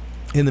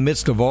 In the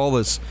midst of all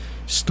this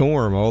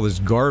storm, all this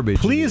garbage,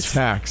 please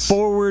attacks,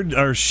 forward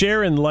or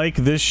share and like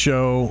this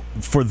show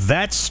for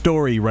that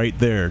story right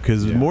there,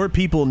 because more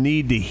people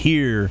need to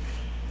hear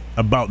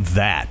about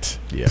that.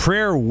 Yeah.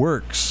 Prayer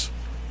works.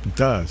 It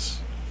does.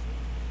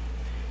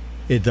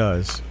 It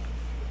does.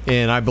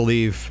 And I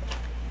believe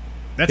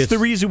that's the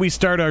reason we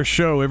start our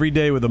show every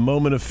day with a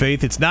moment of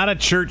faith. It's not a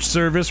church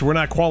service. We're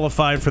not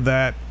qualified for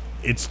that.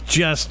 It's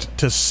just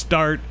to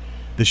start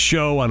the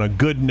show on a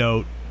good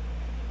note.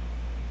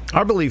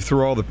 I believe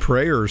through all the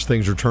prayers,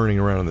 things are turning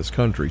around in this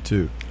country,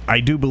 too. I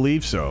do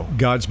believe so.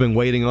 God's been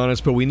waiting on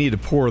us, but we need to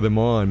pour them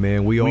on,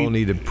 man. We all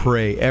need to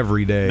pray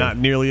every day. Not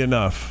nearly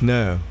enough.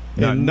 No.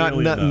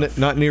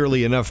 Not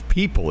nearly enough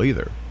people,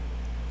 either.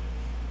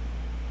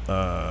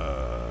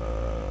 The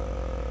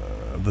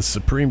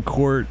Supreme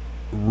Court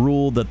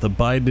ruled that the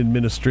Biden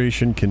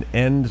administration can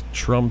end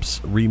Trump's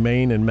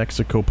Remain in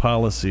Mexico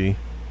policy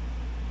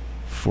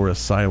for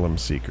asylum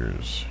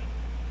seekers.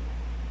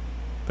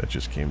 That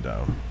just came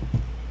down.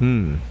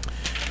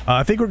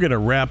 I think we're going to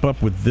wrap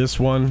up with this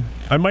one.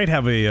 I might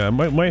have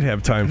might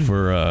have time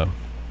for a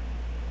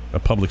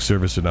public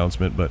service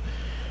announcement, but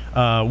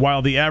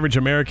while the average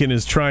American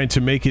is trying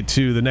to make it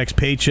to the next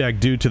paycheck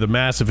due to the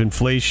massive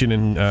inflation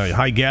and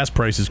high gas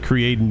prices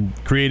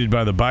created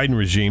by the Biden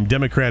regime,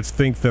 Democrats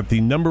think that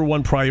the number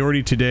one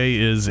priority today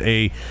is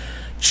a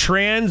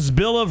trans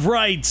Bill of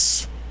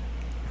Rights.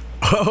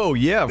 Oh,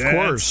 yeah, of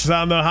course. It's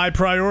on the high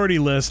priority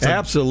list.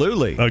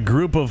 Absolutely. A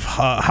group of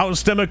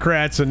House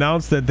Democrats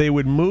announced that they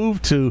would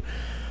move to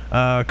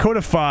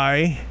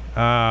codify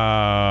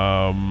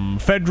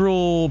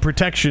federal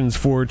protections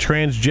for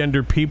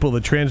transgender people.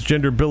 The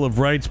Transgender Bill of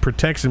Rights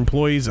protects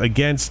employees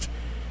against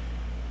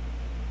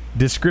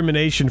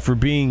discrimination for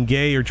being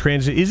gay or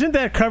trans. Isn't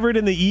that covered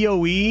in the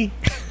EOE,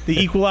 the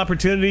Equal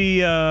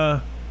Opportunity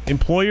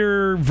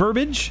Employer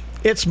verbiage?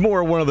 It's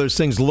more one of those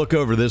things, look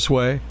over this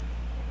way,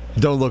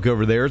 don't look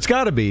over there. It's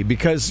got to be,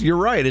 because you're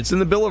right. It's in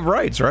the Bill of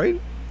Rights, right?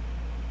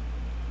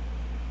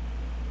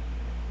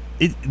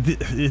 It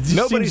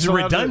just seems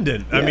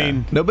redundant. I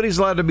mean, nobody's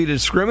allowed to be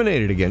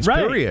discriminated against,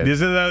 right. period.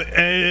 Isn't that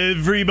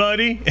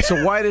everybody?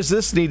 So why does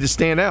this need to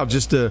stand out?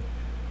 Just to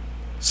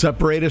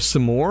separate us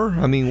some more?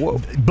 I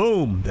mean,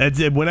 boom.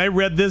 When I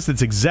read this,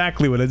 that's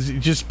exactly what it is.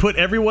 Just put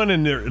everyone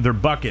in their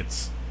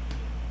buckets.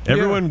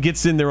 Everyone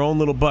gets in their own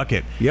little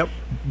bucket. Yep.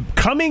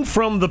 Coming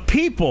from the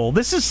people,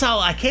 this is how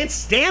I can't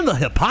stand the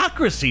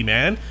hypocrisy,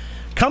 man.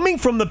 Coming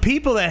from the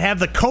people that have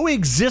the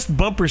coexist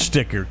bumper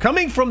sticker,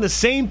 coming from the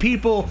same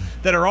people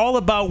that are all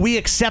about we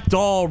accept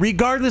all,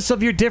 regardless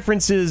of your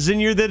differences,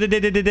 and you're they're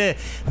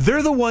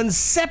the ones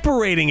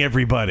separating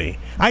everybody.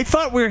 I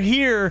thought we're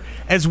here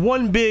as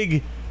one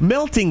big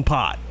melting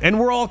pot, and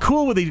we're all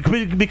cool with each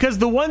other, because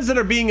the ones that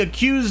are being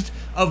accused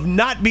of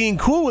not being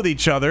cool with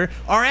each other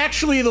are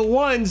actually the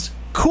ones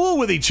cool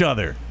with each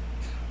other.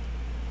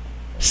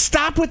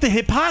 Stop with the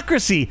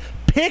hypocrisy.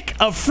 Pick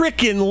a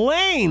frickin'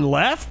 lane,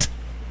 left.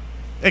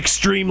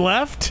 Extreme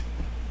left.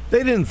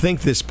 They didn't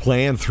think this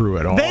plan through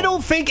at all. They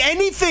don't think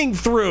anything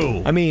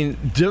through. I mean,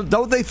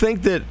 don't they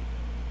think that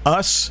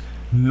us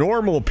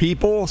normal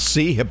people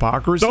see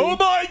hypocrisy? Oh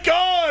my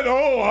God!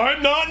 Oh,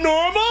 I'm not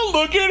normal?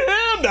 Look at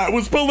him! That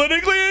was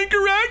politically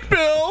incorrect,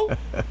 Bill!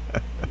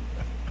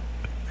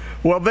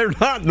 Well, they're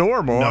not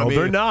normal. No,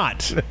 they're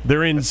not.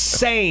 They're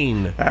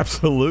insane.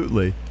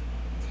 Absolutely.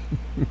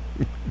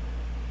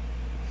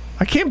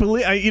 I can't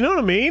believe... you know what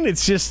I mean?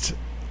 It's just...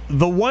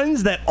 the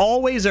ones that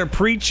always are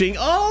preaching,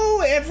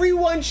 oh,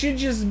 everyone should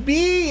just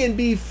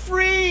be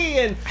free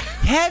and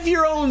have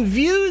your own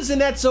views,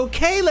 and that's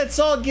okay. Let's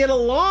all get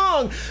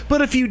along.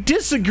 But if you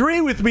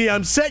disagree with me,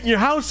 I'm setting your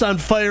house on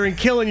fire and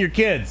killing your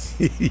kids.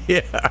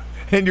 Yeah,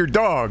 and your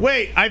dog.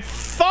 Wait, I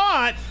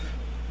thought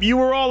you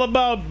were all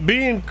about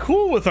being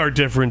cool with our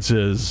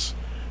differences.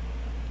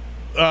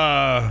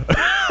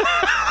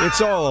 It's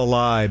all a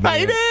lie,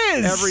 man. It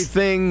is.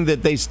 Everything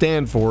that they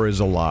stand for is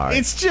a lie.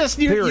 It's just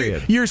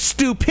period. Your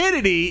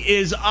stupidity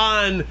is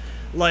on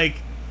like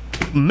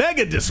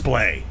mega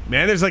display,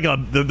 man. There's like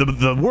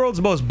the world's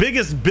most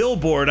biggest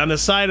billboard on the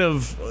side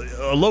of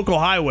a local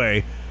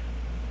highway.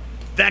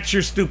 That's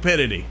your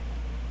stupidity.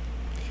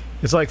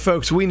 It's like,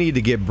 folks, we need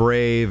to get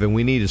brave, and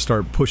we need to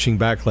start pushing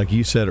back, like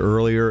you said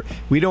earlier.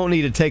 We don't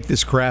need to take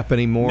this crap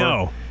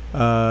anymore.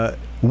 No.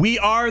 We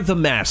are the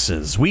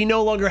masses. We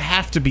no longer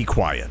have to be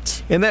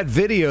quiet. And that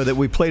video that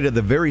we played at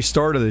the very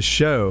start of the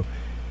show,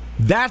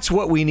 that's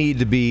what we need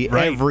to be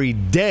every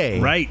day.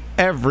 Right.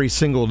 Every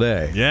single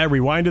day. Yeah,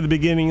 rewind to the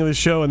beginning of the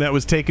show, and that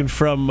was taken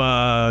from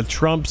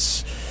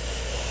Trump's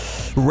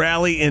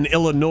rally in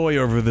Illinois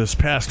over this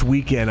past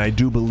weekend, I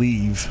do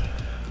believe.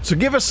 So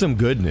give us some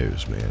good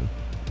news, man.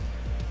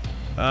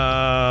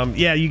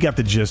 Yeah, you got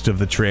the gist of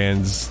the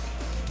trans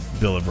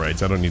Bill of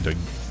Rights. I don't need to...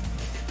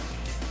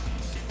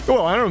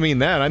 Well, I don't mean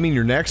that. I mean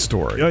your next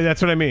story. Oh,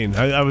 that's what I mean.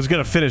 I was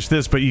going to finish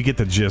this, but you get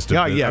the gist of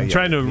it. I'm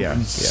trying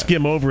to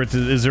skim over it.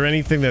 Is there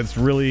anything that's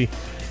really...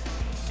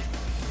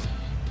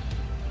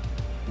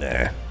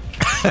 Nah.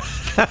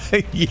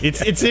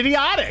 It's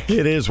idiotic.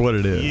 It is what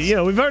it is. You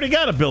know, we've already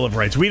got a Bill of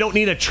Rights. We don't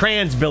need a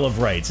trans Bill of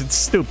Rights. It's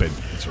stupid.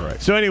 That's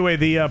right. So anyway,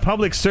 the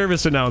public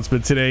service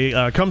announcement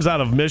today comes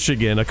out of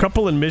Michigan. A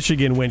couple in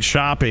Michigan went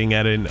shopping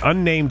at an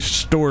unnamed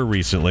store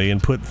recently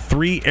and put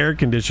 3 air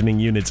conditioning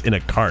units in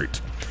a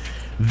cart.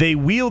 They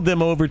wheeled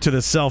them over to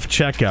the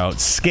self-checkout,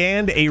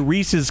 scanned a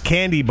Reese's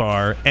candy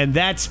bar, and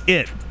that's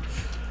it.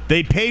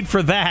 They paid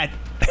for that.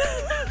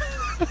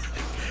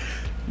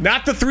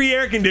 Not the 3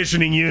 air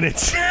conditioning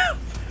units.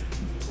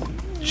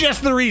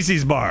 Just the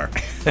Reese's bar.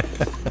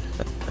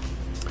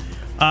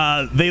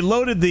 They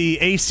loaded the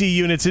AC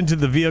units into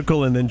the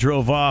vehicle and then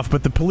drove off,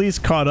 but the police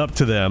caught up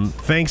to them,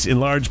 thanks in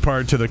large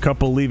part to the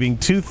couple leaving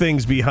 2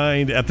 things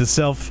behind at the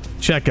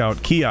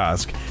self-checkout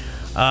kiosk.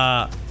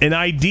 An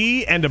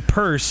ID and a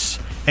purse,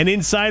 and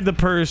inside the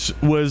purse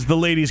was the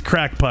lady's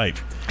crack pipe.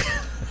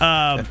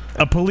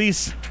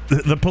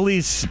 The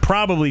police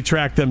probably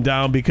tracked them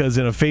down because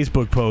in a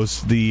Facebook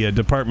post, the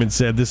department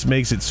said this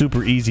makes it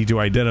super easy to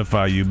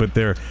identify you, but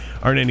there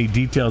aren't any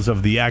details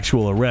of the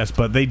actual arrest.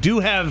 But they do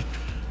have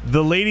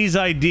the lady's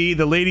ID,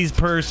 the lady's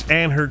purse,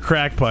 and her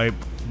crack pipe.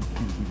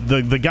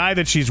 The guy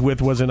that she's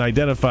with wasn't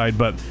identified,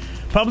 but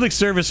public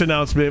service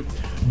announcement,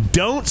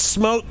 don't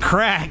smoke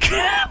crack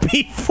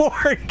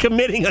before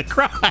committing a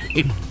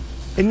crime.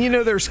 And, you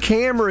know, there's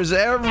cameras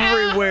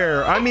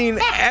everywhere. I mean,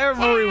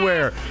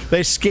 everywhere.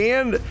 They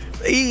scanned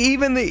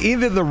even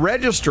the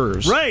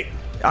registers. Right.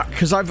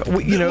 Because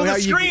the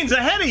screen's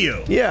ahead of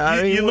you.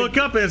 Yeah. You look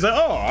up and it's like,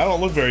 oh, I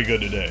don't look very good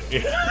today.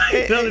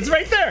 It's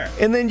right there.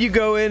 And then you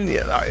go in.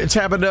 It's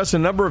happened to us a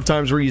number of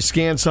times where you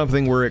scan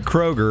something. We're at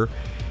Kroger,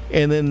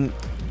 and then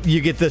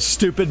you get this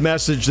stupid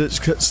message that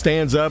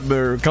stands up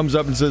or comes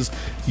up and says,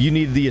 you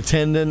need the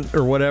attendant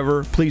or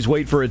whatever. Please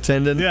wait for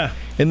attendant. Yeah.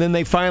 And then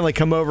they finally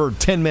come over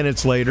 10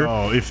 minutes later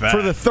if that.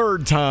 for the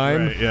third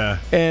time. Right, yeah.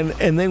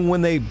 And then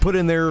when they put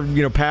in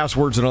their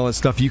passwords and all that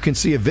stuff, you can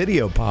see a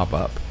video pop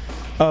up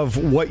of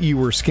what you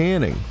were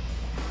scanning.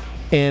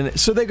 And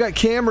so they've got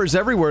cameras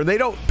everywhere.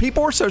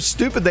 People are so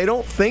stupid, they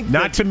don't think.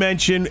 Not to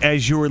mention,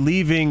 as you were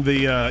leaving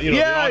the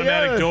the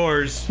automatic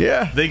doors,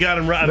 they got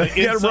them right,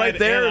 right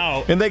there, and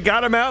out. And they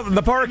got them out in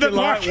the parking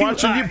lot,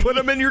 watching you put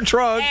them in your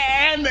trunk.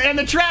 And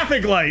the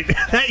traffic light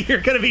that you're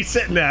going to be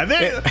sitting at.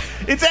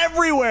 It's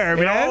everywhere,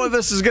 man. And all of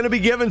this is going to be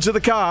given to the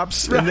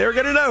cops, and they're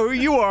going to know who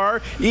you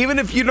are, even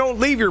if you don't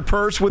leave your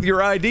purse with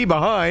your ID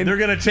behind. They're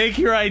going to take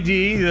your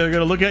ID, they're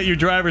going to look at your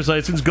driver's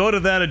license, go to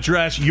that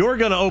address, you're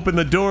going to open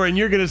the door, and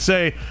you're going to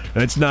say,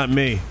 "It's not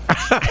me."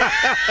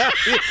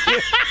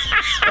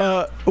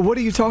 What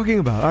are you talking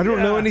about? I don't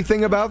know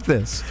anything about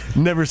this.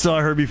 Never saw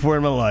her before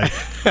in my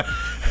life.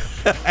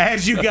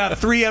 As you got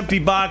 3 empty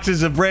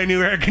boxes of brand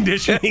new air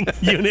conditioning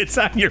units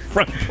on your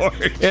front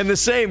porch. And the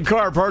same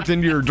car parked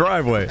into your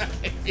driveway.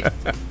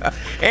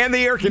 And the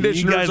air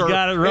conditioners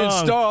are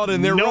installed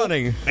and they're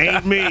running.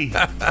 Ain't me.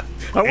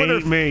 I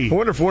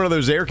wonder if one of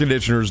those air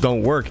conditioners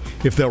don't work,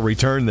 if they'll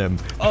return them.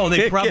 Oh,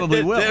 they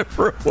probably will.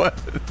 Different one.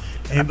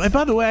 And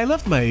by the way, I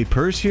left my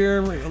purse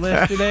here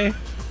yesterday.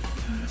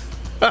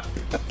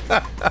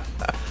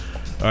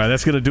 All right,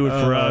 that's going to do it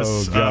for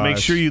us. Make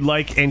sure you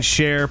like and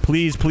share.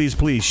 Please, please,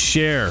 please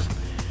share.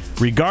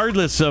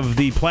 Regardless of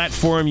the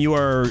platform you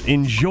are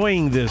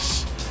enjoying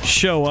this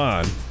show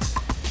on.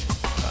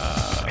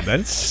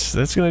 That's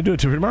going to do it.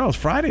 Tomorrow's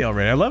Friday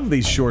already. I love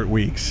these short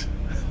weeks.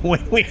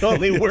 We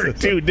only work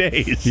 2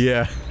 days.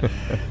 Yeah.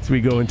 As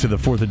we go into the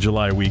 4th of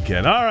July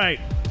weekend. All right.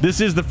 This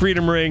is the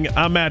Freedom Ring.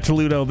 I'm Matt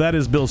Toledo. That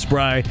is Bill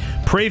Spry.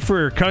 Pray for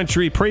your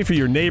country. Pray for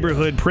your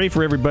neighborhood. Pray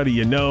for everybody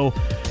you know.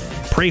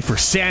 Pray for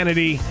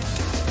sanity.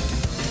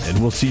 And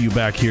we'll see you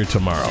back here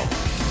tomorrow.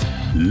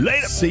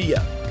 Later. See ya.